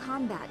meaningful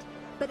combat,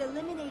 but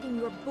eliminating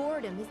your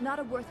boredom is not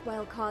a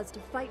worthwhile cause to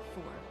fight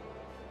for.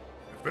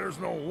 If there's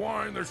no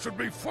wine, there should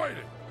be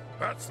fighting.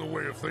 That's the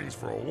way of things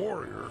for a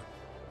warrior.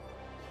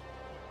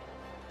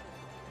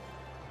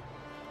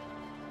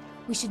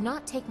 We should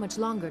not take much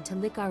longer to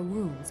lick our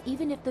wounds,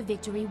 even if the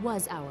victory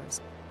was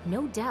ours.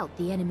 No doubt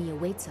the enemy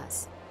awaits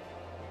us.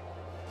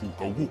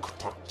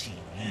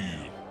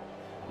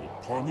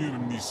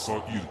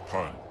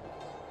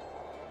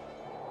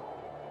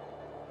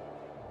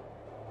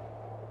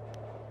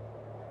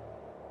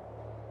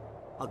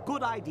 A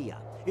good idea.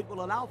 It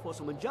will allow for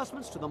some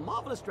adjustments to the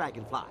marvelous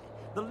dragonfly.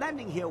 The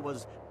landing here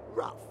was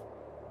rough.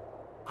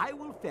 I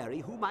will ferry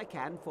whom I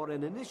can for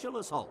an initial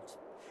assault.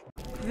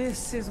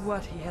 This is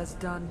what he has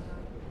done.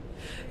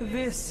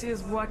 This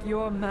is what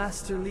your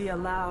Master Li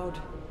allowed.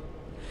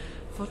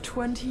 For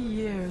 20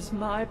 years,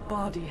 my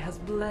body has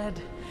bled,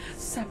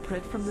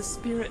 separate from the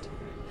spirit,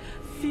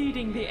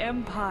 feeding the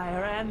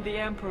Empire and the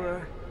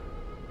Emperor.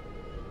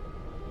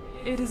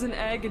 It is an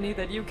agony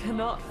that you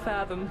cannot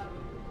fathom.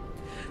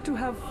 To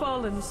have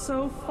fallen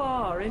so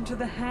far into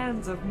the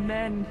hands of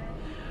men,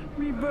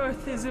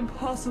 rebirth is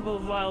impossible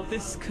while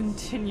this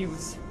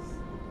continues.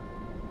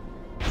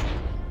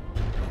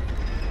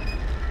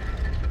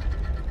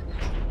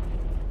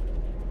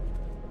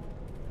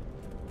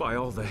 By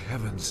all the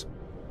heavens.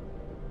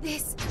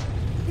 This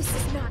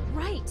is not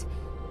right.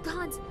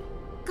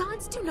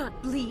 Gods do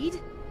not bleed.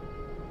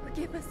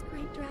 Forgive us,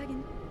 great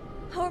dragon.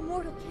 Our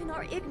mortal kin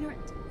are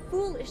ignorant,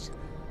 foolish,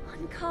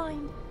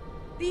 unkind.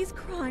 These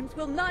crimes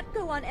will not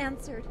go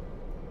unanswered.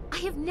 I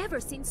have never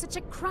seen such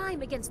a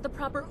crime against the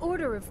proper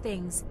order of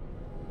things.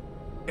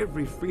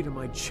 Every freedom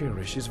I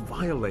cherish is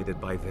violated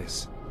by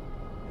this.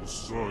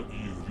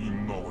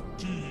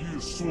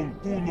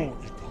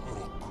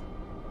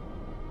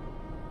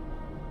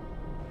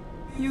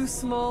 You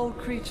small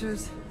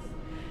creatures,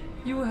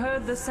 you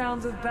heard the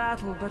sounds of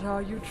battle, but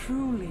are you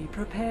truly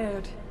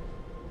prepared?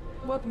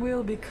 What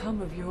will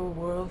become of your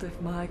world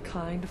if my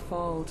kind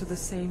fall to the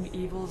same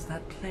evils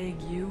that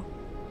plague you?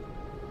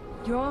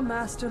 Your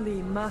Master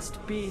Li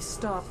must be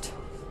stopped.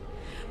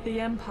 The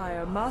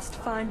Empire must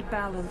find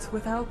balance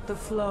without the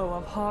flow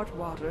of heart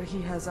water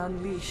he has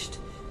unleashed.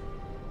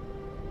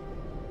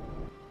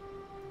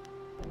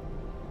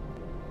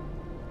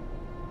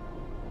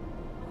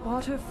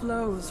 Water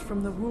flows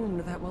from the wound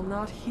that will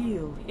not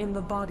heal in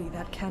the body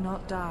that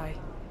cannot die.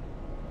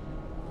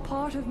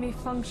 Part of me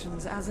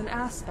functions as an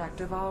aspect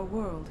of our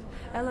world,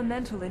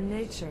 elemental in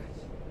nature.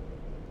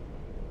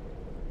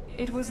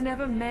 It was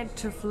never meant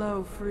to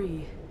flow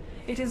free.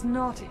 It is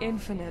not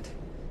infinite.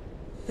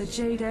 The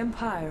Jade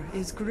Empire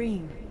is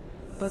green,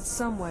 but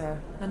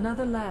somewhere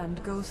another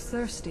land goes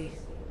thirsty.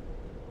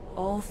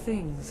 All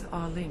things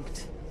are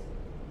linked.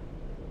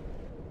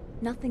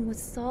 Nothing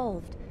was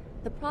solved.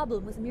 The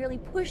problem was merely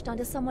pushed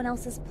onto someone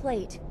else's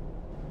plate.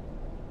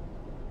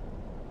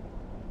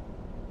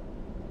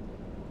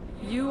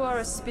 You are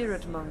a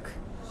spirit monk,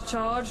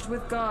 charged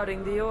with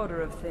guarding the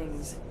order of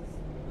things.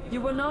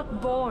 You were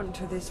not born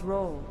to this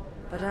role,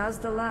 but as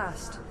the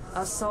last,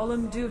 a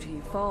solemn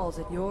duty falls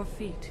at your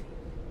feet.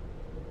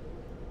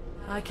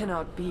 I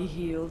cannot be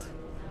healed.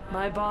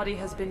 My body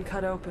has been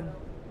cut open,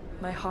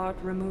 my heart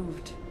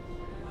removed.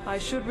 I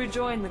should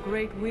rejoin the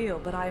Great Wheel,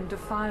 but I am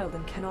defiled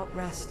and cannot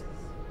rest.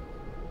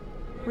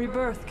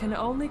 Rebirth can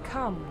only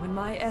come when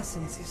my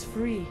essence is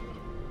free.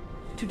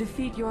 To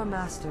defeat your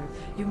master,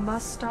 you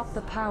must stop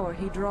the power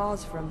he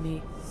draws from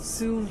me.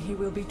 Soon he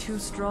will be too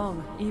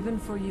strong, even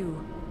for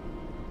you.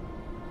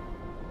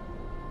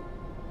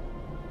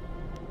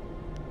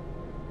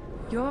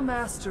 Your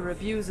master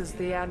abuses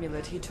the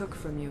amulet he took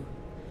from you.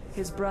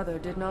 His brother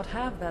did not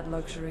have that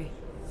luxury,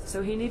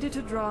 so he needed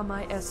to draw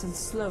my essence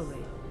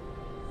slowly.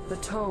 The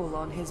toll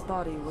on his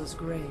body was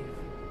grave.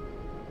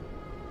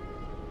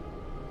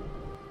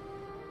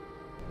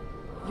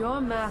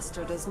 Your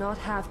master does not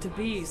have to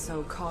be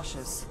so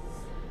cautious.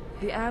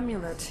 The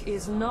amulet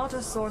is not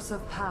a source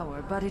of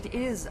power, but it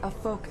is a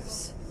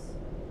focus.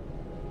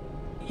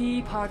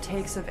 He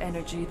partakes of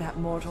energy that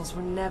mortals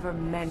were never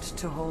meant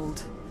to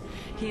hold.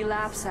 He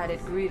laps at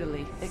it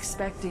greedily,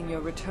 expecting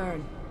your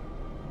return.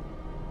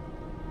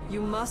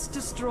 You must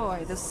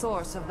destroy the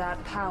source of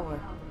that power.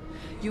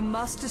 You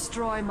must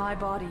destroy my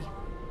body.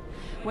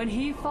 When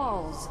he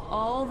falls,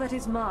 all that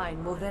is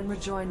mine will then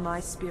rejoin my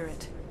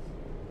spirit.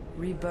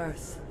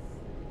 Rebirth.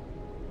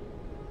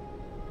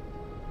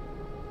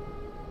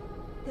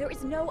 There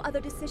is no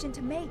other decision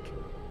to make.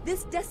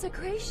 This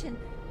desecration,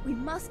 we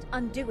must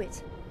undo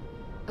it.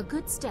 A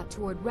good step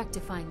toward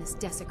rectifying this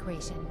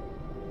desecration.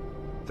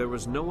 There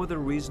was no other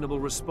reasonable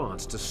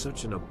response to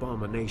such an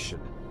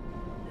abomination.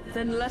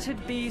 Then let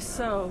it be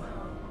so.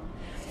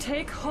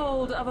 Take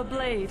hold of a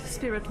blade,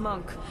 Spirit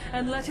Monk,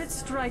 and let it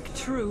strike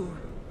true.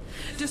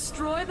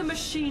 Destroy the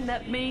machine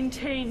that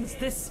maintains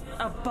this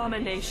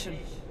abomination.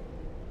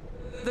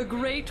 The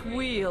Great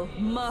Wheel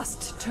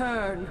must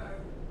turn.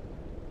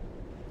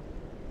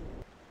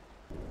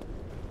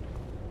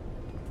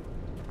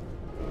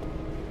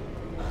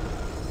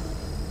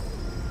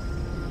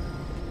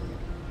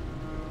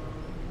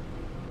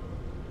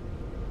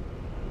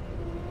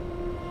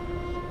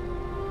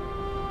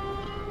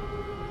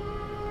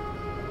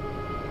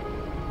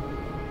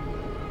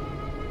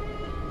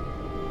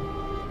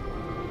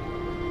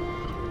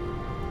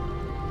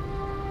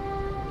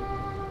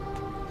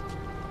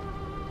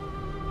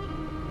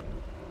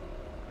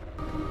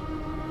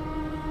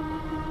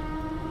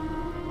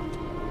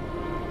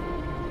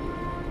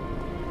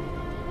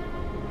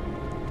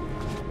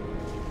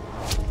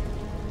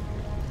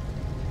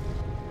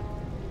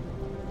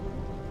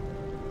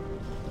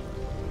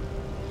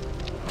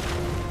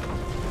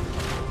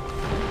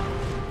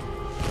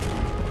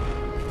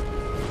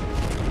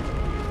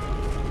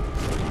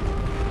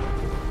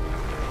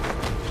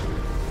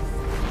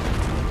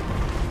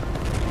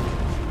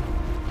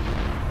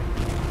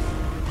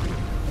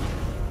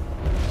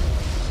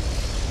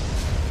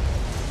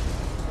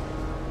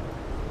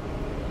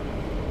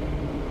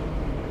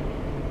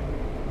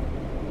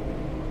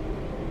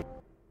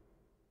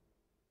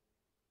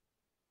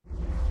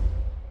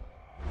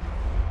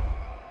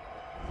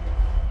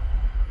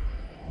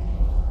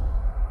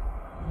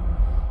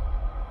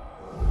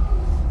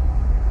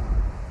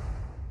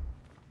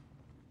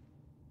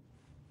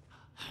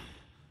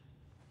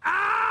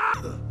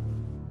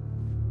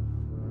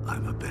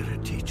 I'm a better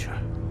teacher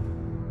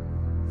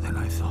than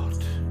I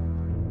thought.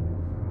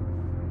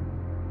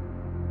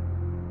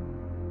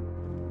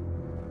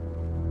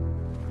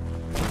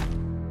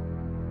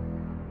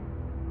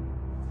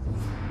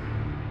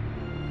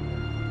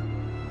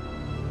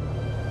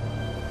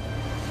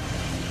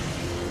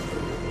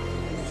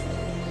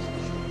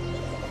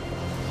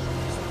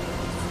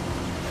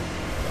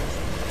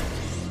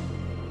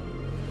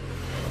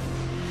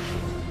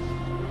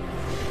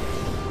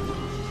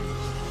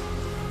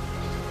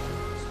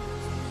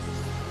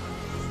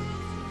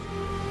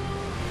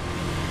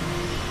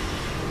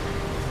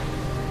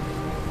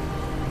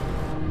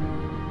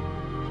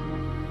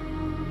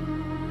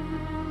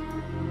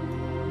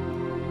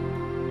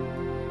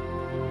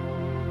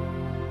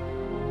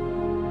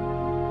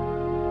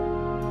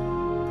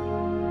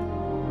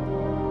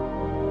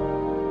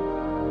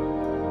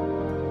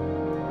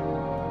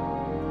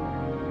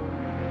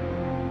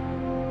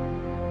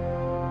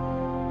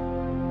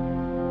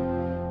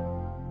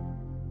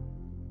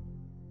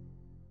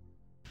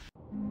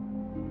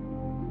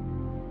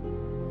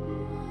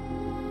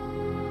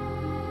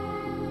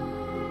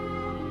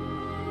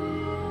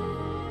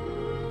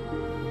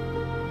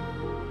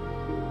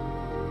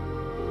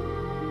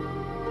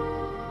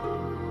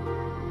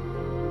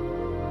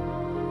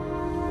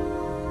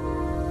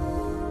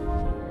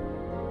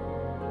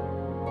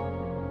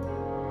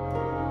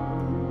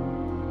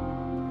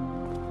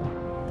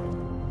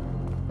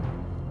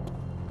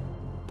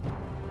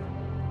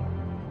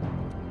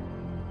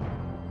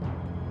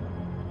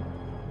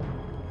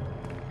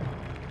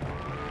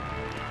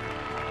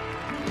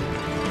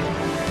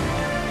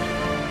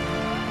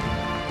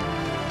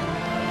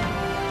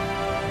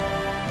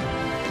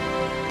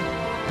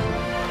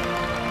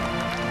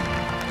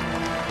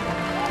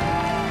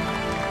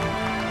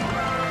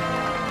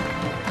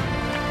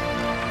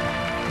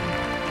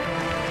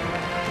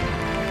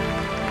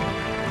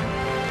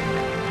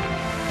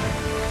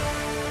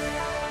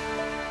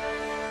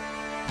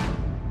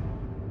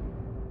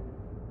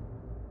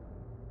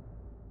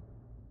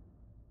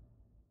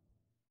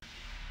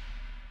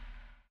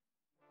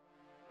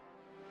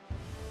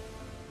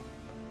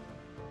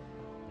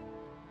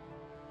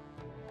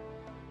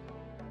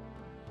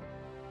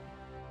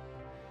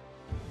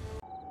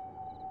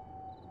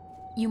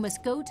 You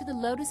must go to the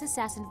Lotus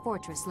Assassin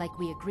Fortress like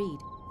we agreed.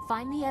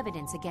 Find the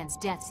evidence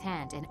against Death's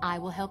Hand, and I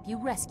will help you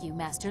rescue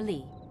Master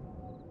Li.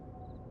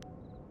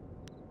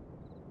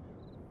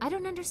 I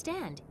don't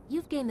understand.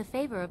 You've gained the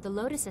favor of the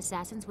Lotus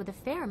Assassins with a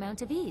fair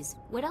amount of ease.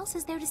 What else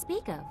is there to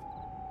speak of?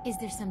 Is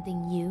there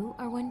something you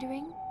are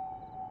wondering?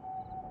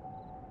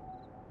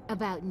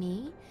 About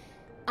me?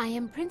 I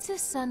am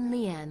Princess Sun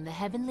Lian, the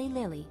Heavenly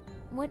Lily.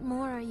 What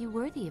more are you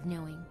worthy of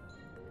knowing?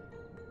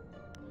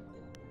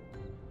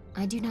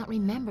 I do not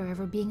remember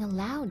ever being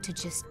allowed to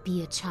just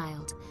be a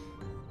child.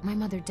 My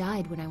mother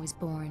died when I was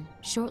born,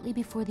 shortly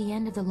before the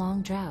end of the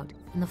long drought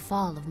and the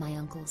fall of my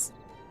uncles.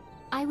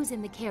 I was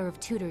in the care of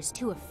tutors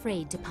too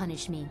afraid to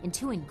punish me and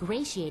too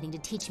ingratiating to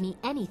teach me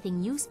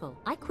anything useful.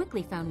 I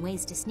quickly found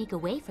ways to sneak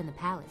away from the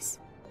palace.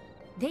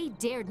 They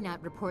dared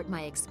not report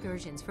my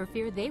excursions for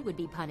fear they would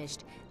be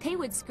punished. They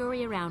would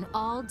scurry around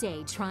all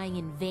day trying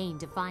in vain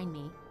to find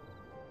me.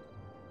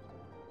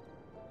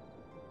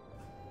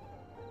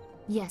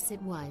 Yes,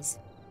 it was.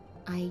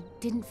 I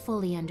didn't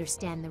fully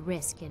understand the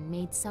risk and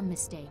made some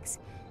mistakes.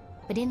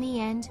 But in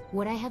the end,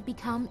 what I have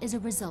become is a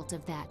result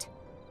of that.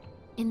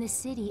 In the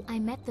city, I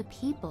met the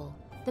people.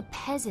 The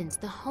peasants,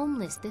 the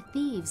homeless, the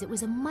thieves. It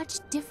was a much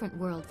different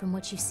world from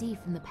what you see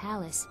from the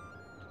palace.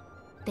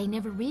 They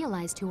never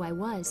realized who I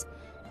was.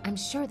 I'm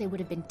sure they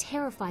would have been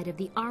terrified of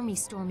the army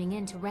storming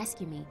in to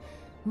rescue me.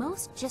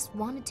 Most just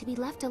wanted to be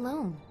left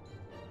alone.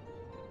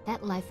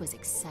 That life was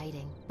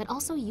exciting, but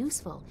also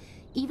useful.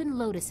 Even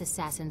Lotus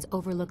assassins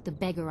overlook the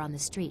beggar on the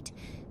street,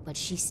 but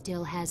she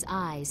still has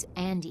eyes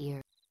and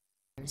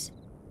ears.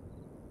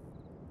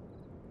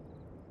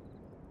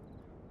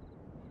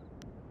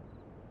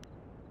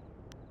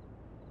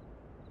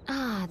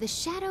 Ah, the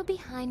shadow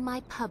behind my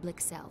public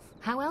self.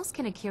 How else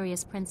can a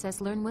curious princess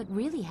learn what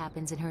really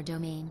happens in her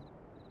domain?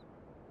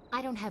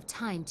 I don't have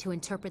time to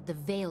interpret the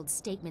veiled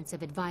statements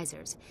of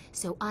advisors,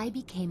 so I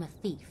became a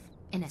thief,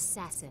 an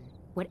assassin,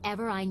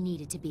 whatever I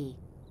needed to be.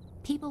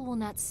 People will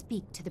not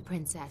speak to the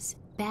princess.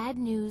 Bad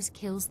news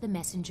kills the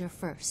messenger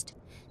first.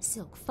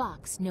 Silk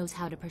Fox knows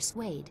how to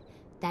persuade.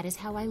 That is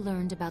how I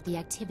learned about the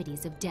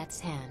activities of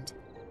Death's Hand.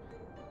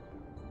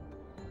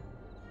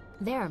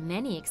 There are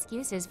many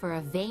excuses for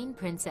a vain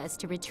princess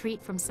to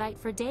retreat from sight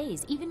for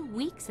days, even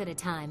weeks at a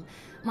time.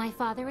 My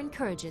father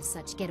encourages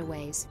such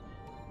getaways.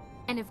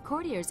 And if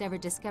courtiers ever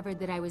discovered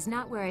that I was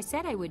not where I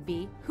said I would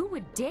be, who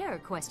would dare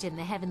question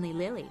the Heavenly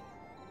Lily?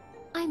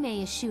 I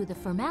may eschew the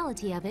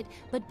formality of it,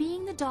 but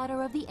being the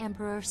daughter of the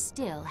Emperor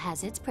still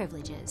has its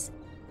privileges.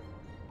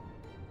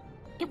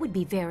 It would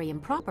be very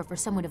improper for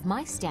someone of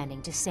my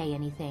standing to say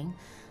anything,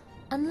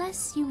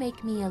 unless you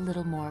make me a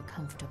little more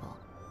comfortable.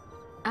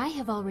 I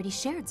have already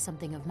shared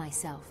something of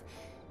myself.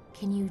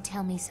 Can you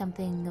tell me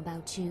something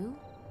about you?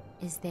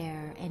 Is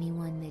there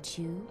anyone that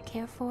you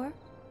care for?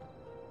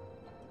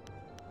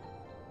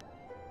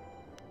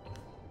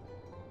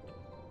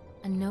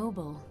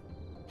 noble.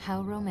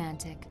 How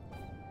romantic.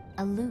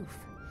 Aloof,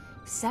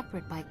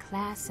 separate by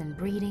class and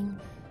breeding,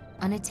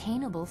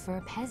 unattainable for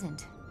a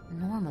peasant,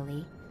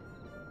 normally.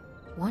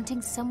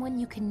 Wanting someone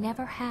you can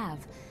never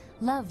have,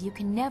 love you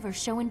can never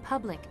show in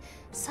public.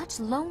 Such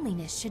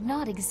loneliness should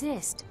not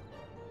exist.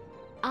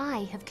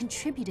 I have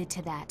contributed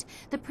to that.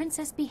 The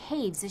princess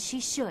behaves as she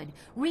should,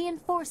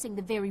 reinforcing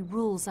the very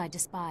rules I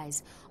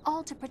despise,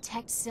 all to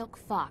protect Silk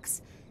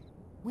Fox.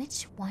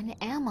 Which one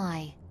am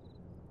I?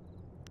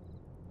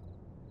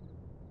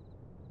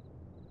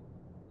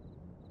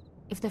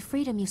 If the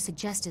freedom you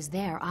suggest is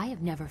there, I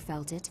have never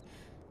felt it.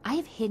 I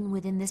have hidden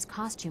within this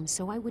costume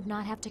so I would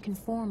not have to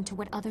conform to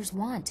what others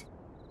want.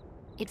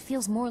 It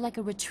feels more like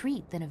a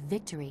retreat than a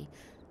victory.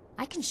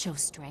 I can show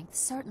strength,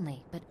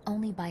 certainly, but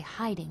only by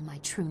hiding my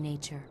true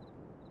nature.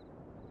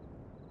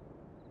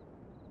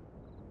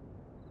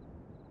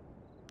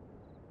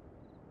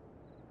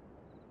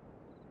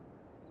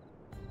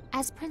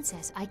 As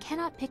princess, I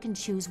cannot pick and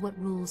choose what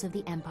rules of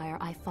the Empire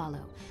I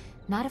follow,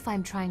 not if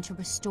I'm trying to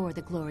restore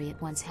the glory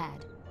it once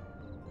had.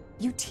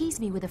 You tease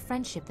me with a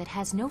friendship that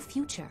has no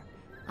future.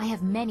 I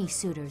have many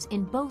suitors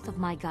in both of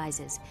my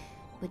guises,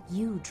 but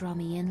you draw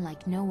me in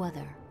like no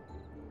other.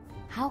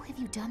 How have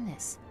you done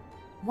this?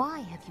 Why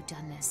have you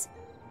done this?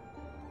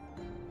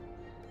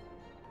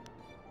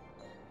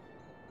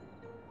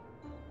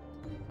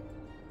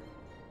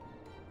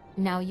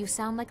 Now you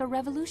sound like a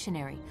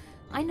revolutionary.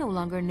 I no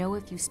longer know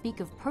if you speak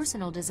of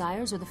personal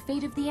desires or the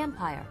fate of the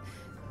Empire.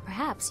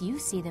 Perhaps you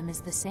see them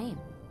as the same.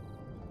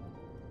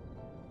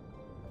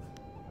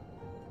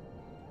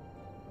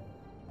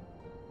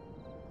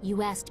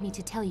 You asked me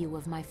to tell you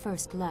of my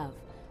first love.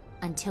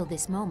 Until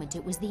this moment,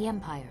 it was the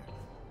Empire.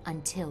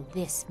 Until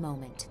this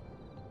moment.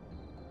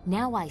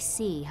 Now I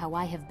see how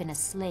I have been a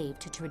slave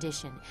to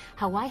tradition,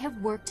 how I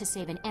have worked to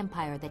save an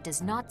empire that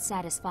does not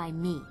satisfy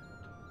me.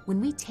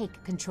 When we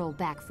take control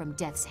back from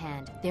Death's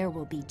hand, there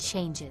will be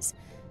changes.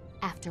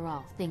 After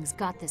all, things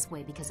got this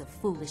way because of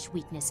foolish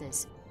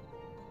weaknesses.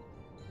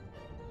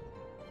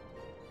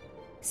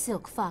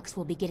 Silk Fox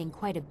will be getting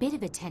quite a bit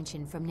of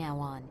attention from now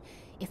on.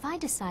 If I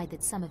decide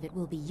that some of it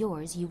will be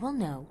yours, you will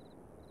know.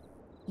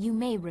 You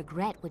may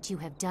regret what you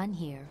have done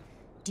here.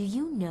 Do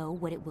you know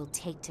what it will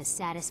take to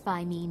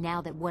satisfy me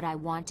now that what I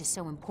want is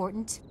so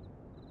important?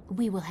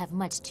 We will have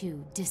much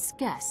to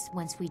discuss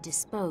once we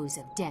dispose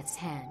of Death's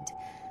hand.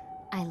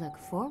 I look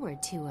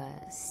forward to a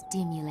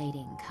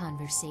stimulating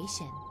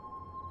conversation.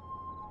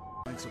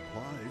 My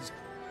supplies,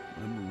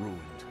 I'm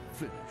ruined.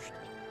 Finished.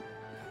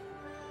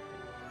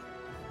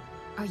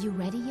 Are you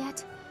ready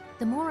yet?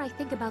 The more I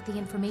think about the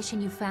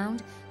information you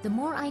found, the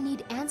more I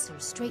need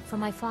answers straight from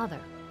my father.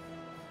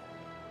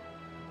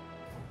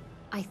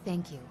 I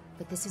thank you,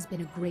 but this has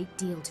been a great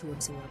deal to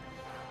absorb.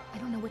 I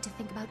don't know what to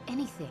think about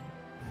anything.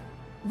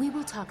 We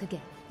will talk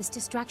again. This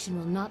distraction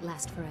will not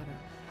last forever.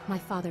 My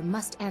father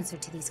must answer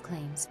to these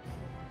claims.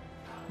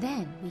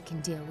 Then we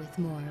can deal with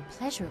more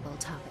pleasurable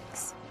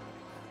topics.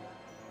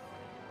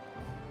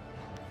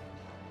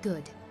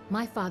 Good.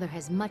 My father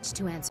has much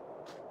to answer.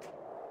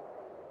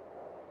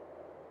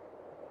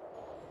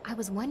 I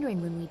was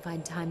wondering when we'd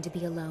find time to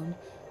be alone.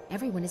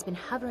 Everyone has been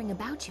hovering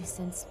about you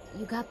since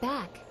you got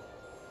back.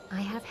 I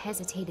have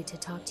hesitated to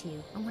talk to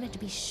you. I wanted to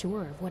be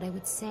sure of what I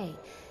would say,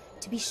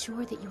 to be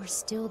sure that you were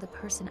still the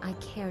person I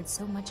cared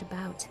so much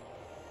about.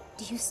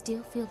 Do you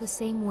still feel the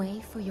same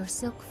way for your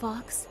Silk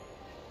Fox?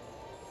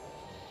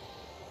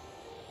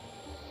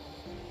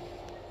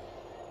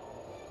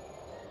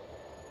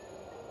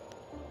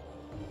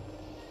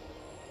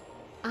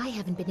 I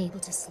haven't been able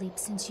to sleep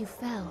since you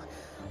fell.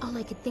 All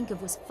I could think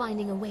of was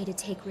finding a way to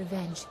take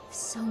revenge.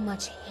 So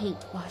much hate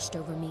washed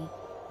over me.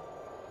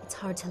 It's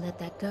hard to let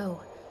that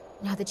go.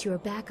 Now that you are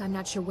back, I'm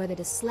not sure whether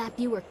to slap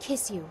you or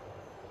kiss you.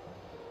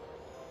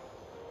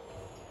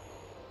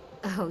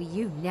 Oh,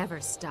 you never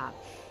stop.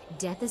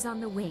 Death is on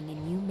the wing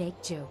and you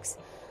make jokes.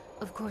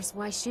 Of course,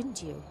 why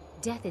shouldn't you?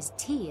 Death is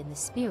tea in the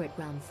spirit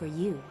realm for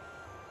you.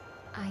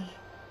 I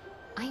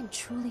am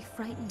truly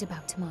frightened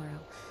about tomorrow.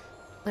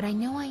 But I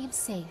know I am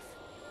safe,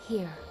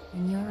 here,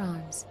 in your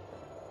arms.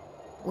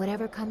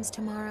 Whatever comes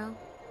tomorrow,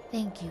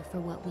 thank you for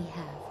what we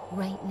have,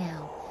 right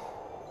now.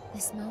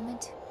 This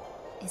moment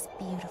is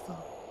beautiful.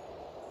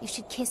 You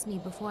should kiss me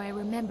before I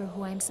remember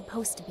who I am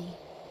supposed to be.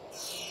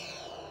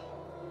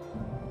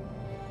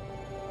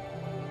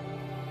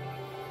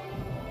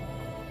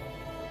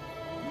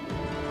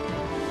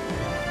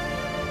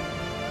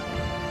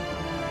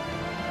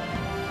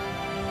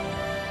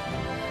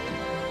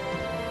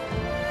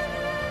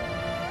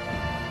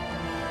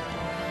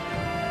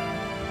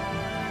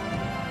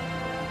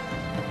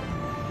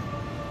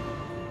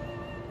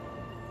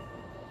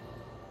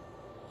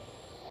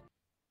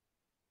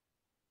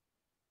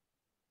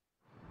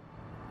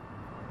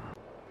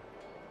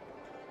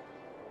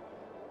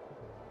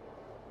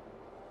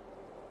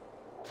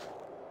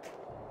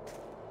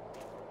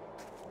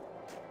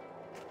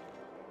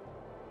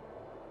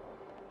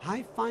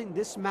 I find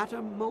this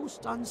matter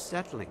most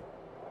unsettling.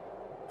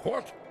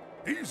 What?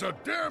 He's a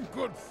damn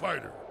good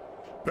fighter.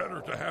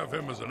 Better to have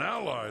him as an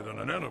ally than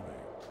an enemy.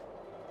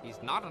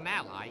 He's not an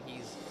ally,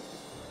 he's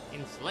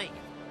enslaved.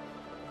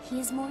 He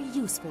is more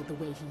useful the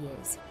way he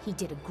is. He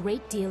did a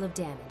great deal of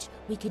damage.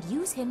 We could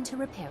use him to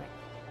repair it.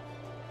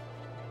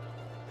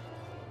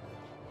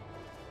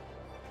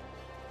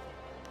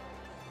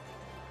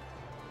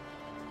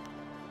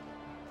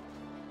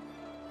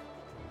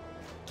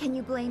 Can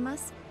you blame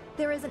us?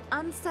 There is an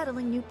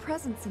unsettling new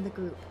presence in the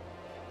group.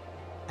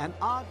 An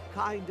odd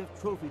kind of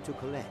trophy to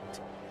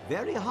collect.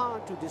 Very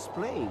hard to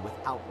display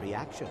without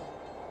reaction.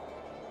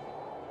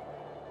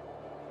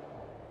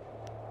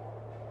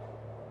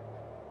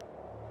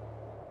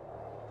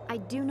 I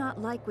do not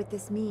like what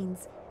this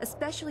means,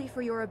 especially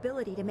for your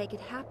ability to make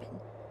it happen.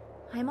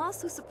 I am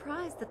also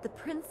surprised that the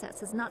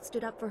princess has not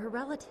stood up for her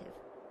relative.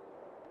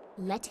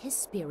 Let his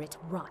spirit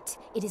rot.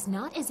 It is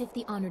not as if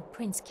the honored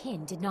Prince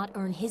Kin did not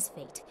earn his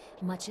fate,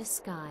 much as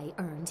Sky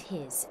earned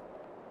his.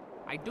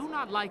 I do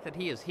not like that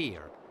he is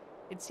here.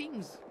 It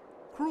seems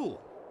cruel,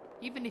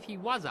 even if he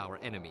was our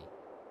enemy.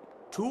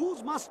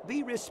 Tools must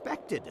be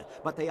respected,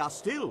 but they are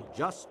still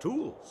just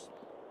tools.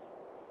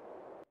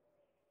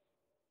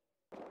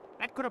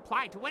 That could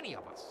apply to any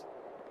of us.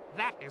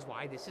 That is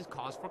why this is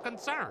cause for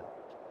concern.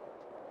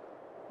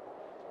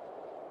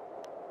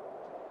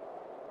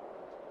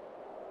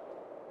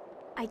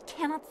 I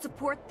cannot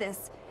support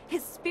this.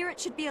 His spirit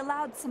should be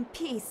allowed some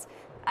peace.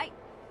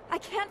 I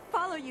can't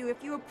follow you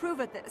if you approve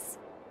of this.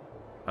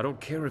 I don't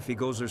care if he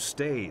goes or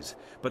stays,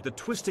 but the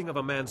twisting of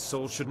a man's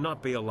soul should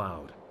not be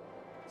allowed.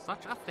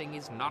 Such a thing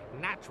is not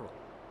natural.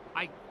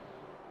 I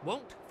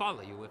won't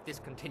follow you if this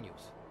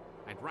continues.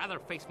 I'd rather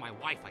face my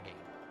wife again.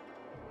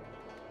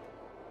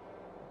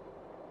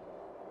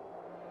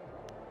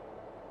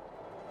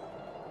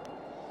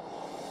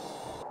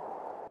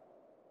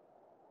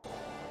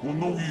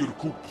 ونوير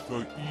كوب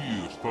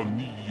ثائير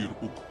ثانير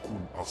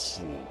أككون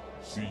أصول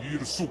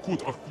سيير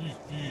سكوت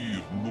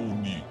أفيفير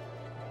نوني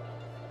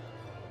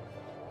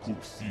كوب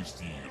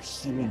ثير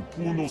سون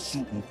بونو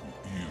سوء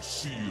إير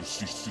سير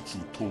سيستو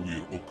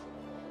توير أك.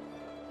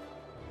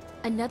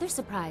 Another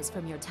surprise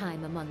from your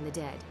time among the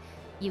dead.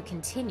 You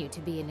continue to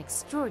be an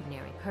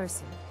extraordinary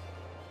person.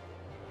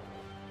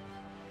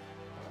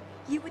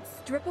 You would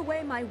strip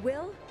away my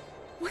will?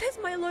 What is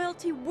my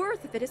loyalty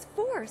worth if it is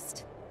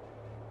forced?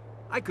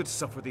 I could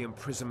suffer the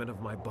imprisonment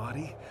of my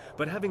body,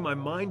 but having my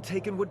mind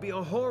taken would be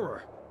a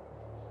horror.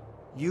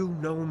 You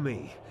know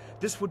me.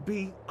 This would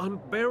be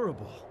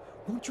unbearable.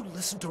 Won't you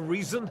listen to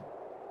reason?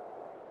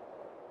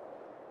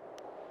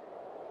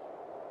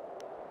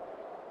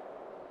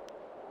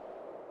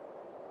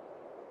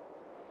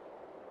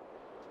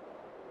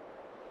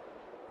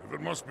 If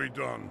it must be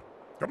done.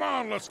 Come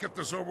on, let's get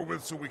this over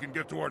with so we can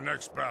get to our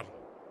next battle.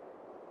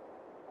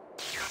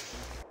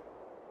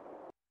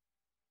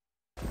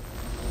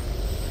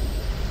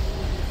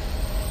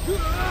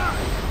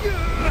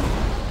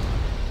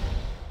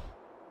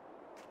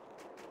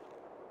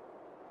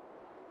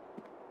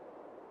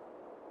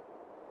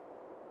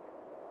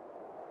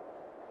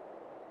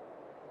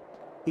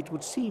 It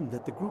would seem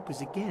that the group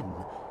is again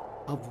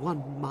of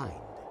one mind.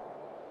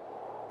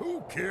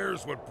 Who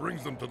cares what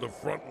brings them to the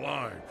front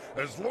line,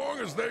 as long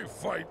as they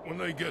fight when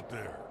they get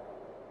there?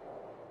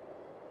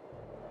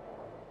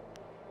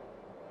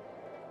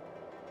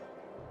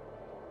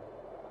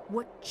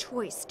 What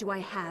choice do I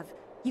have?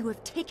 You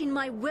have taken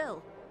my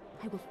will.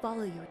 I will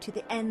follow you to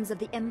the ends of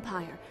the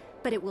Empire,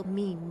 but it will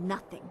mean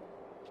nothing.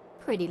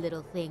 Pretty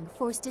little thing,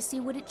 forced to see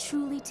what it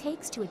truly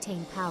takes to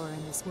attain power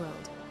in this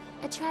world.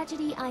 A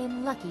tragedy I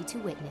am lucky to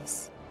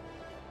witness.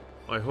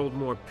 I hold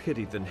more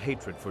pity than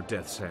hatred for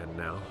Death's Hand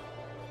now.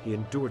 He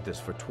endured this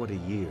for 20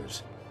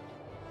 years.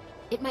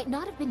 It might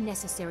not have been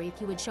necessary if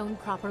you had shown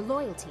proper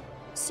loyalty.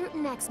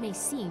 Certain acts may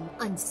seem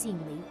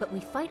unseemly, but we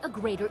fight a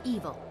greater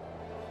evil.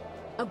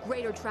 A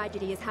greater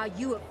tragedy is how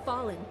you have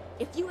fallen.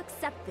 If you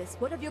accept this,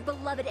 what of your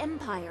beloved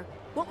Empire?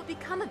 What will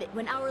become of it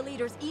when our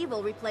leader's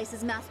evil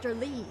replaces Master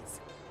Li's?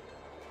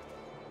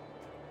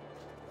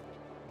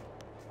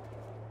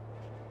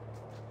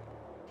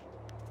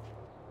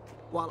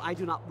 While I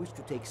do not wish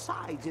to take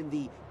sides in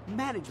the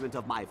management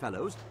of my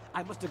fellows,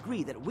 I must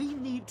agree that we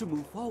need to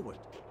move forward.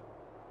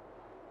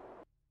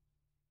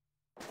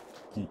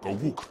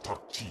 Kukawuk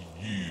takchi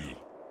yir.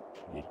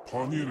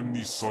 Wapanir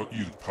nisa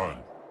irpan.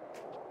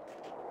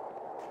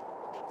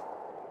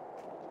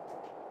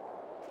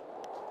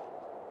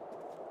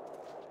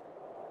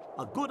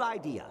 A good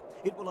idea.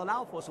 It will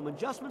allow for some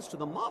adjustments to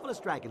the marvelous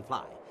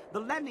dragonfly. The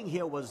landing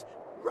here was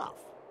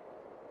rough.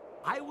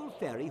 I will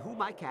ferry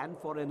whom I can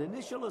for an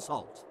initial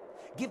assault.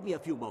 Give me a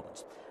few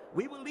moments.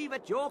 We will leave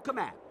at your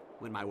command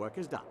when my work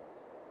is done.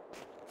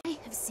 I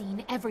have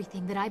seen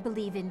everything that I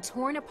believe in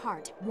torn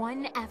apart,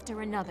 one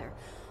after another.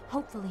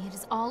 Hopefully it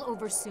is all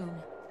over soon.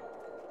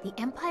 The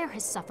Empire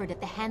has suffered at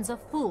the hands of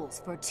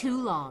fools for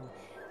too long.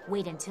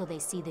 Wait until they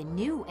see the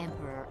new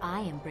Emperor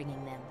I am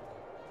bringing them.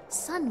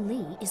 Sun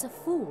Li is a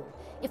fool.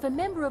 If a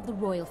member of the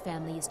royal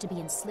family is to be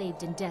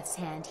enslaved in Death's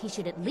Hand, he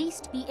should at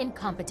least be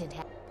incompetent.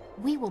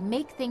 We will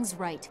make things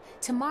right.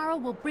 Tomorrow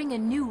will bring a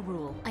new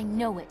rule. I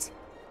know it.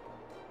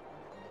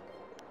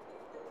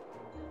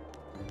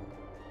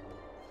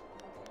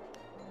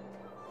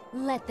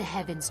 Let the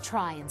heavens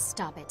try and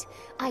stop it.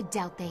 I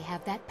doubt they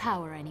have that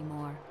power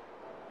anymore.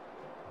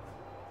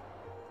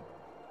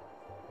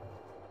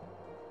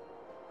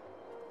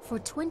 For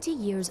 20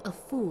 years, a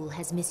fool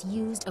has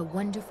misused a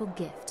wonderful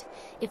gift.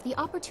 If the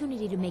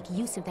opportunity to make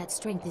use of that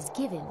strength is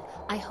given,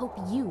 I hope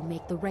you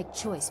make the right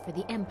choice for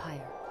the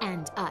Empire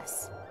and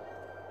us.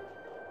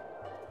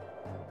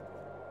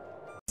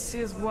 This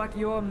is what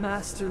your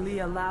Master Li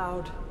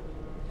allowed.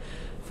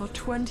 For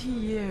 20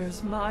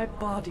 years, my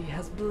body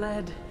has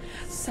bled,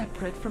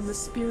 separate from the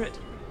spirit,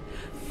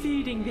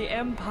 feeding the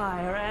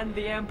Empire and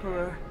the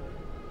Emperor.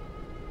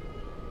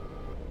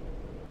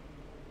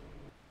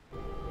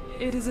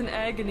 It is an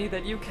agony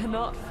that you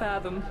cannot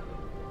fathom.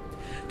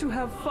 To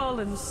have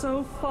fallen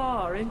so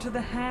far into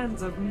the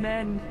hands of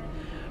men,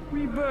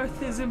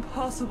 rebirth is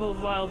impossible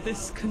while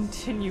this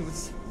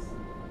continues.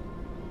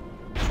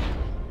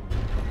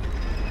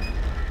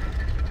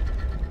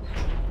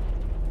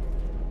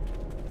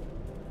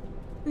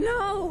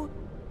 No!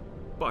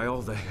 By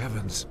all the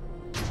heavens.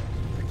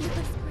 Forgive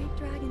us, great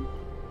dragon.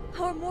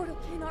 Our mortal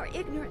kin are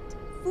ignorant,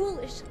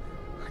 foolish,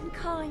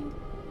 unkind.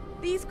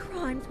 These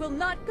crimes will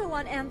not go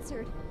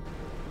unanswered.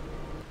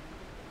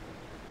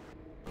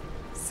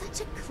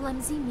 Such a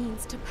clumsy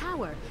means to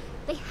power.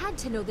 They had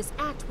to know this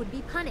act would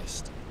be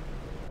punished.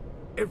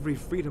 Every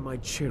freedom I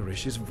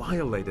cherish is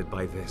violated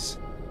by this.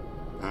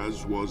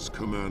 As was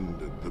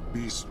commanded, the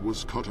beast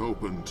was cut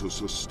open to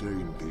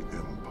sustain the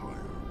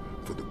Empire,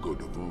 for the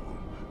good of all,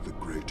 the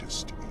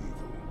greatest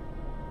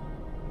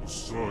evil.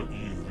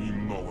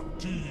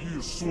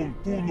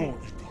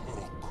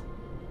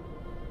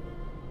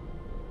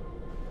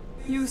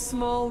 You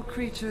small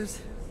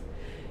creatures.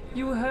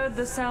 You heard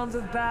the sounds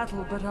of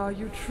battle, but are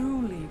you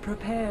truly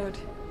prepared?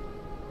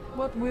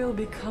 What will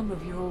become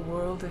of your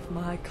world if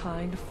my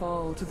kind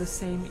fall to the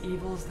same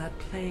evils that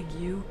plague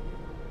you?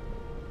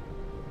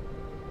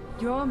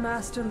 Your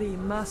Master Li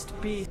must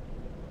be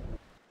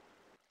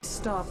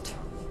stopped.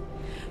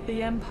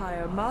 The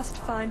Empire must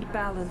find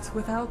balance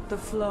without the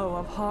flow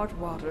of heart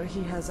water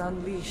he has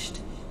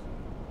unleashed.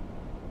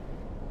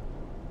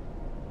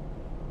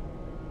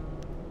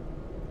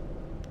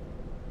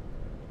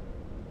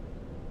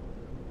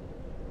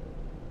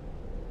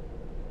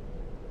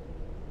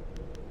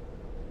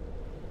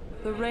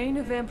 The reign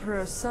of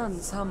Emperor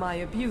Sun saw my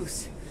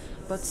abuse,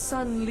 but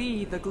Sun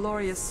Li, the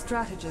glorious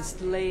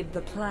strategist, laid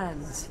the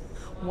plans.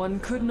 One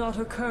could not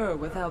occur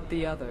without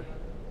the other.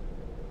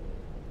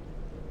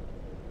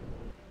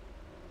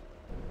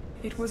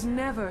 It was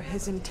never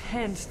his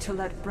intent to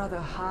let Brother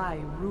Hai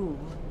rule.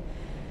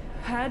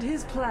 Had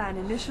his plan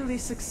initially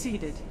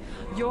succeeded,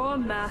 your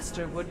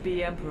master would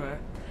be Emperor,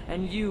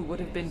 and you would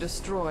have been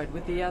destroyed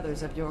with the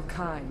others of your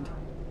kind.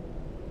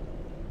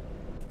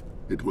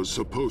 It was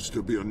supposed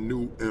to be a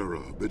new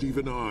era, but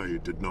even I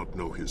did not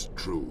know his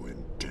true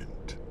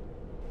intent.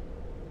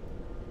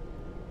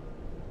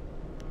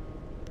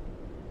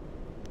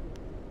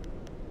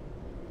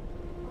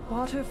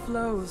 Water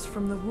flows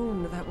from the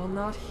wound that will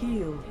not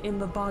heal in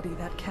the body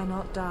that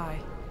cannot die.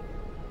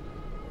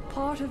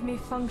 Part of me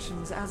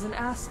functions as an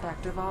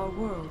aspect of our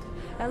world,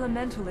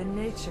 elemental in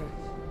nature.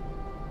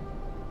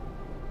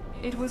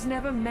 It was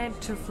never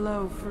meant to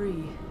flow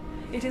free.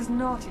 It is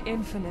not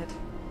infinite.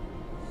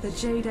 The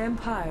Jade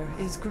Empire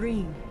is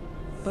green,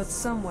 but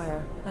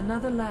somewhere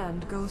another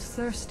land goes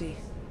thirsty.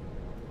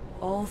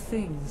 All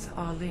things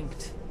are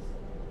linked.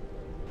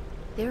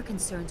 Their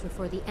concerns were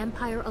for the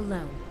Empire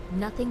alone.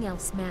 Nothing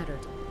else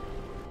mattered.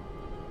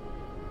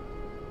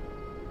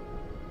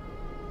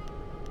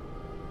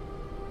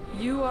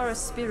 You are a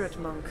spirit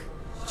monk,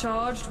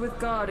 charged with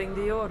guarding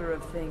the order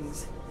of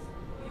things.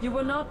 You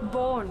were not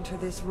born to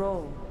this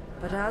role,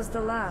 but as the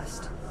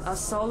last, a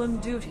solemn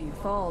duty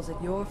falls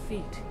at your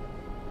feet.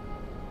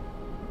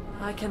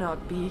 I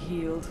cannot be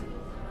healed.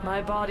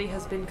 My body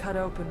has been cut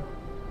open,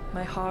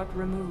 my heart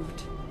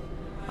removed.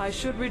 I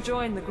should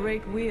rejoin the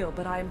Great Wheel,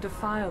 but I am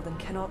defiled and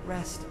cannot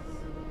rest.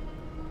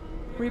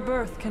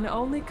 Rebirth can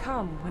only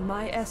come when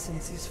my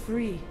essence is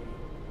free.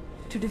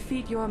 To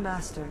defeat your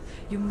master,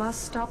 you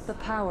must stop the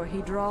power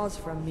he draws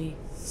from me.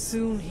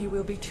 Soon he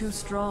will be too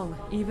strong,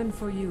 even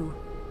for you.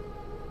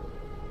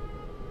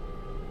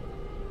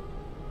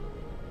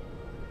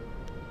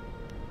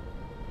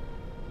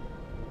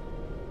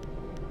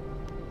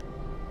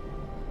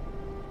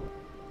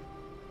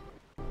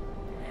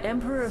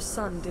 Emperor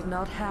Sun did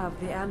not have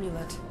the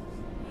amulet.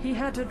 He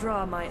had to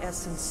draw my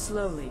essence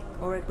slowly,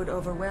 or it would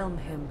overwhelm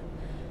him.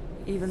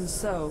 Even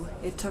so,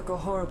 it took a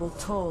horrible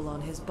toll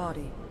on his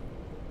body.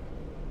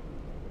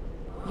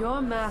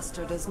 Your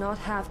master does not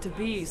have to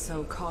be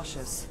so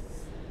cautious.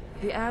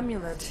 The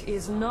amulet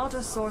is not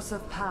a source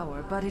of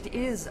power, but it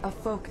is a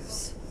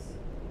focus.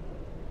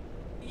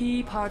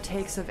 He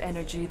partakes of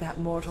energy that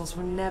mortals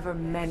were never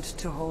meant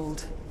to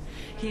hold.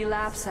 He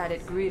laps at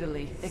it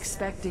greedily,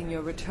 expecting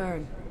your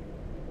return.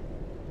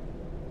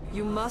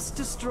 You must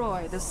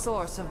destroy the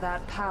source of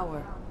that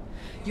power.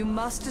 You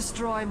must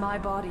destroy my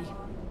body.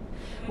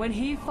 When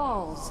he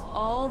falls,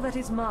 all that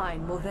is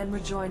mine will then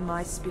rejoin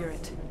my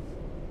spirit.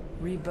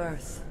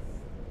 Rebirth.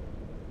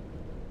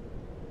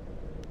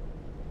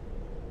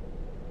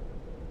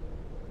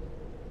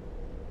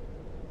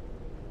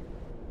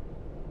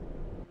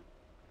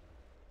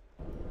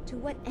 To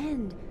what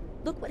end?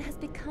 Look what has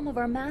become of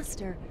our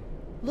master.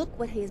 Look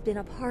what he has been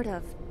a part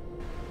of.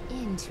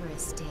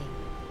 Interesting.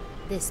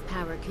 This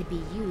power could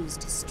be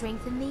used to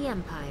strengthen the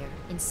Empire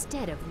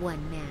instead of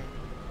one man.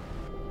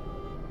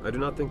 I do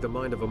not think the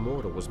mind of a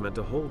mortal was meant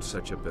to hold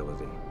such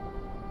ability.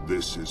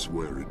 This is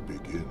where it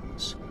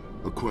begins.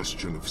 A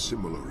question of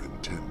similar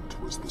intent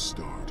was the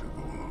start of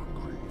all our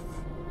grief.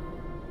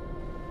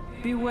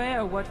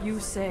 Beware what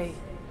you say,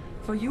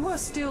 for you are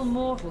still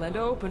mortal and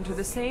open to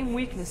the same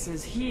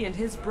weaknesses he and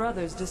his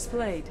brothers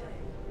displayed.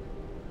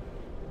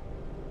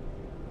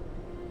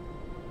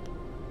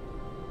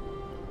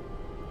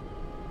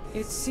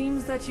 It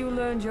seems that you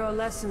learned your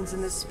lessons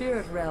in the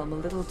spirit realm a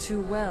little too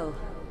well.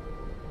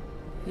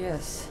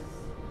 Yes.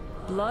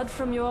 Blood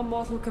from your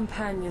mortal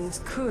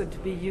companions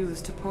could be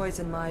used to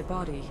poison my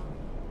body.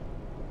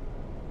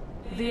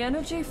 The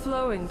energy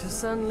flowing to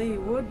Sun Li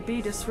would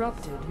be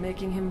disrupted,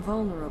 making him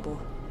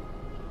vulnerable.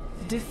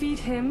 Defeat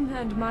him,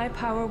 and my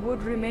power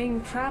would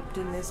remain trapped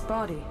in this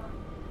body,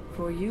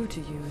 for you to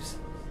use.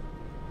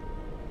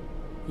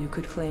 You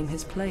could claim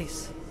his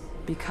place,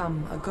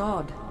 become a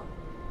god.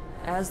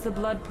 As the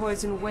blood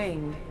poison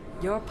waned,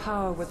 your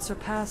power would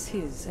surpass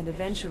his and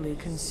eventually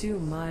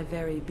consume my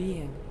very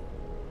being.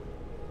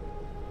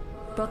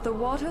 But the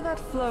water that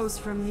flows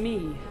from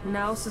me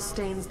now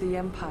sustains the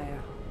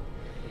Empire.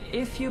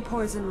 If you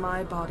poison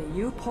my body,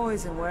 you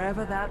poison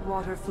wherever that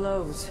water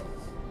flows.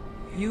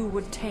 You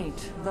would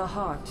taint the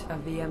heart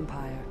of the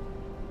Empire.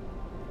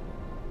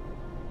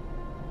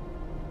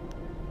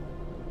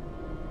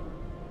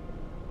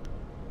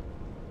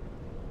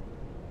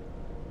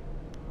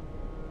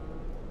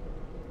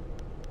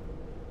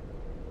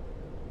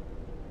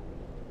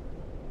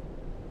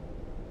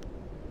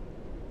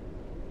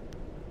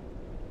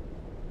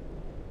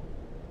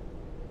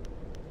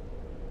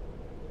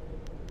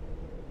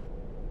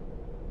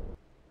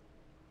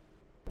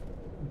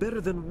 Better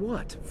than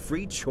what?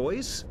 Free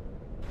choice?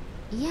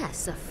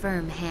 Yes, a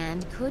firm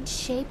hand could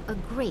shape a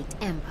great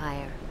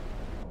empire.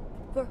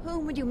 For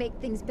whom would you make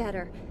things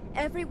better?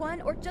 Everyone,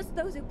 or just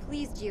those who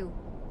pleased you?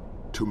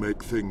 To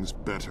make things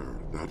better,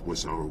 that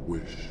was our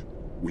wish.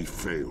 We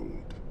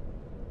failed.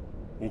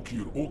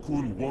 Okir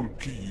okun wan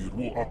kir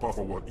wo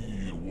apafawa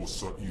ir wo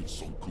sa'ir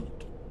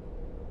sonkut.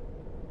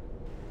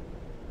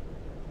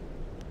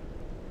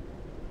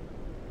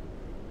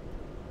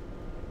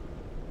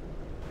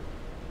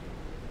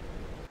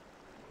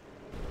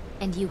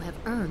 And you have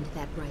earned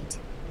that right.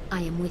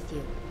 I am with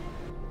you.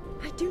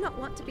 I do not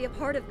want to be a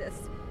part of this.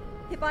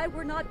 If I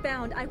were not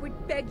bound, I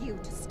would beg you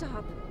to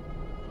stop.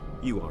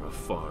 You are a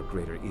far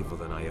greater evil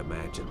than I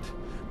imagined.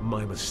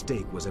 My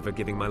mistake was ever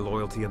giving my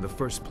loyalty in the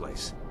first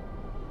place.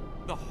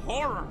 The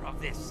horror of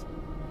this!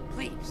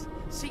 Please,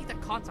 see the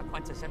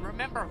consequences and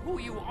remember who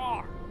you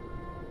are!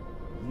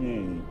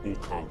 Wo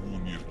oka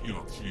wunir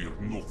inatir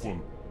nofun.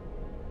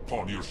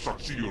 Panir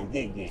shakshir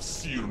wo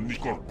sir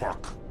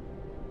nikorpak.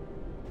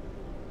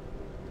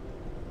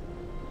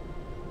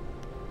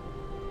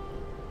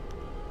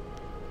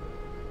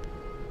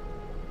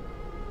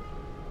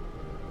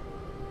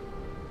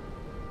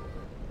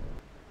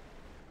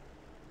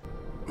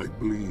 I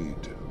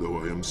bleed, though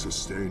I am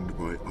sustained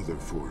by other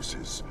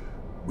forces.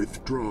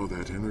 Withdraw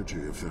that energy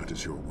if that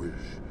is your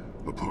wish.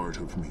 A part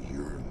of me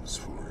yearns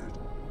for it.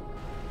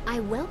 I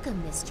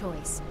welcome this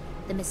choice.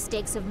 The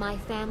mistakes of my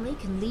family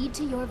can lead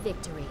to your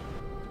victory.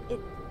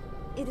 It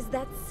is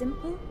that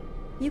simple?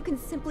 You can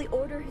simply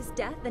order his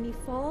death and he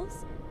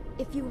falls?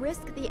 If you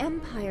risk the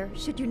Empire,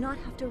 should you not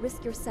have to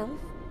risk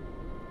yourself?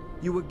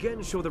 You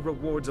again show the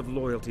rewards of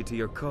loyalty to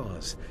your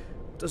cause.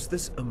 Does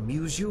this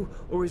amuse you,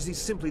 or is he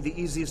simply the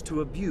easiest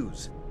to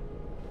abuse?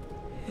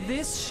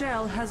 This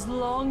shell has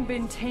long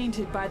been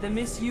tainted by the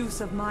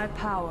misuse of my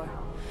power.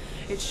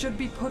 It should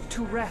be put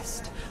to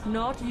rest,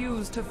 not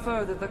used to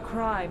further the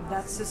crime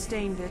that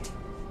sustained it.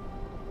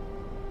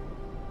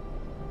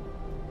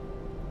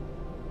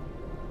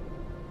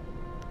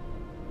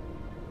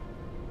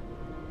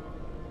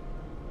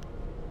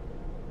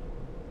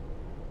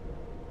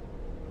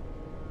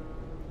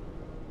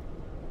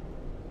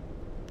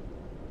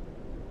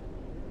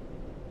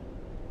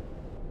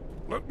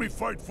 Let me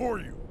fight for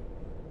you.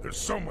 There's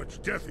so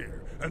much death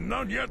here, and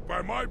none yet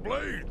by my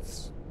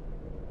blades.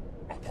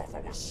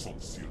 Apafawa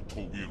sonsir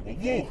togir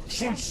wo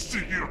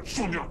sonsir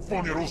sunyak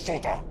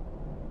fonirosota.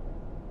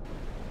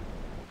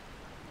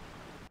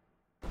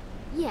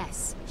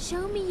 Yes,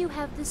 show me you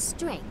have the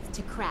strength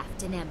to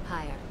craft an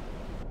empire.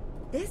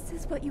 This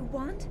is what you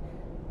want?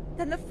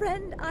 Then the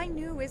friend I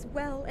knew is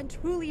well and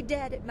truly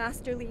dead at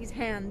Master Li's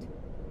hand.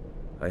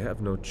 I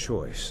have no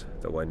choice,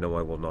 though I know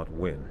I will not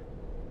win.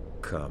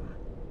 Come.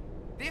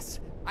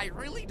 This I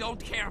really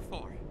don't care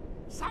for.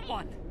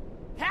 Someone,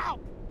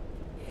 help!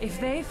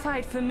 If they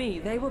fight for me,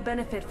 they will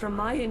benefit from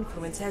my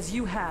influence as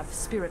you have,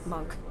 Spirit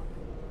Monk.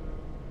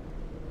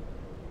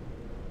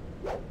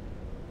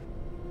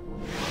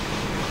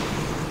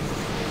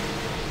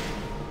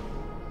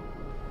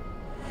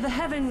 The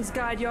heavens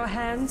guide your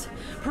hands.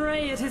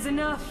 Pray it is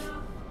enough.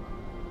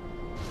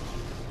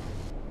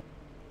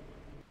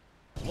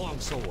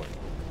 Longsword.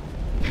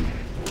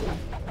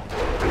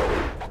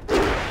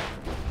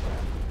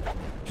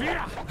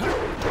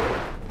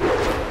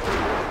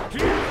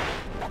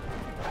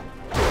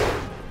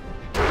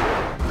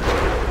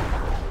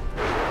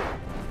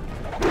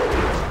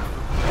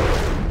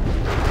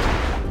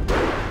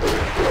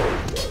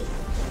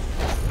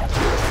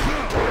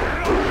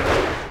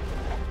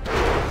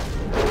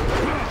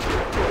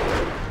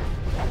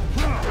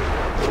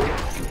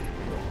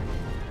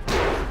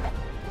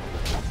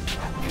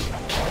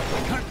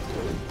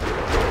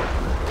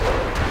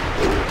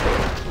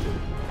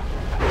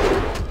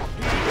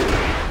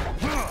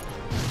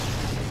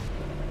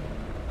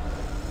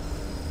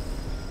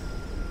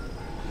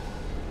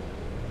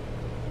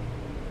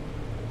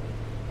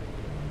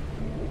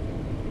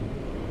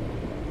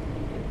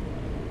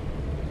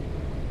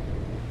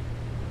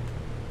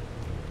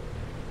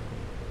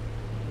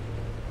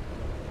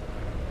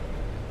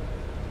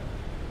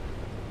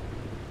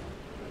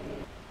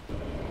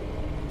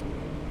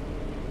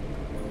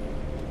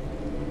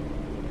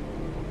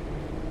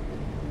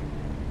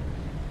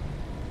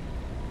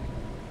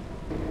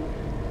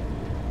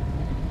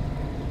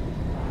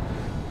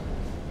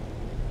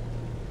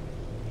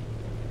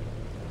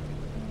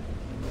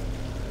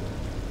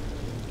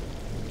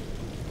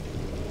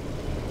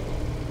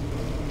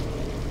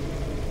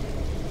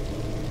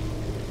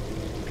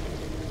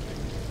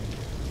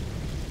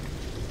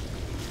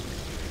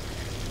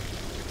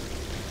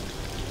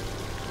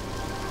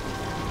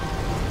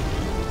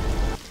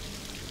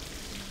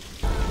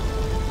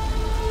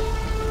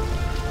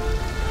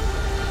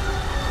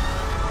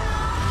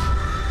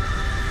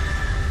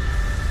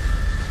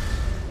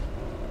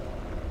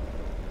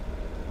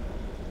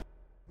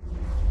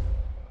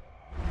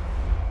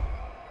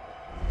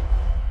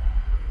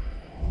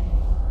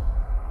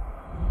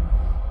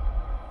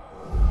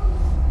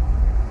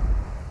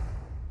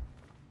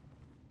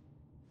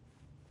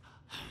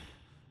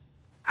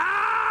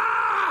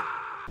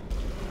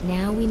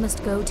 Now we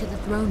must go to the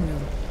throne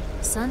room.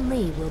 Sun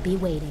Li will be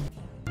waiting.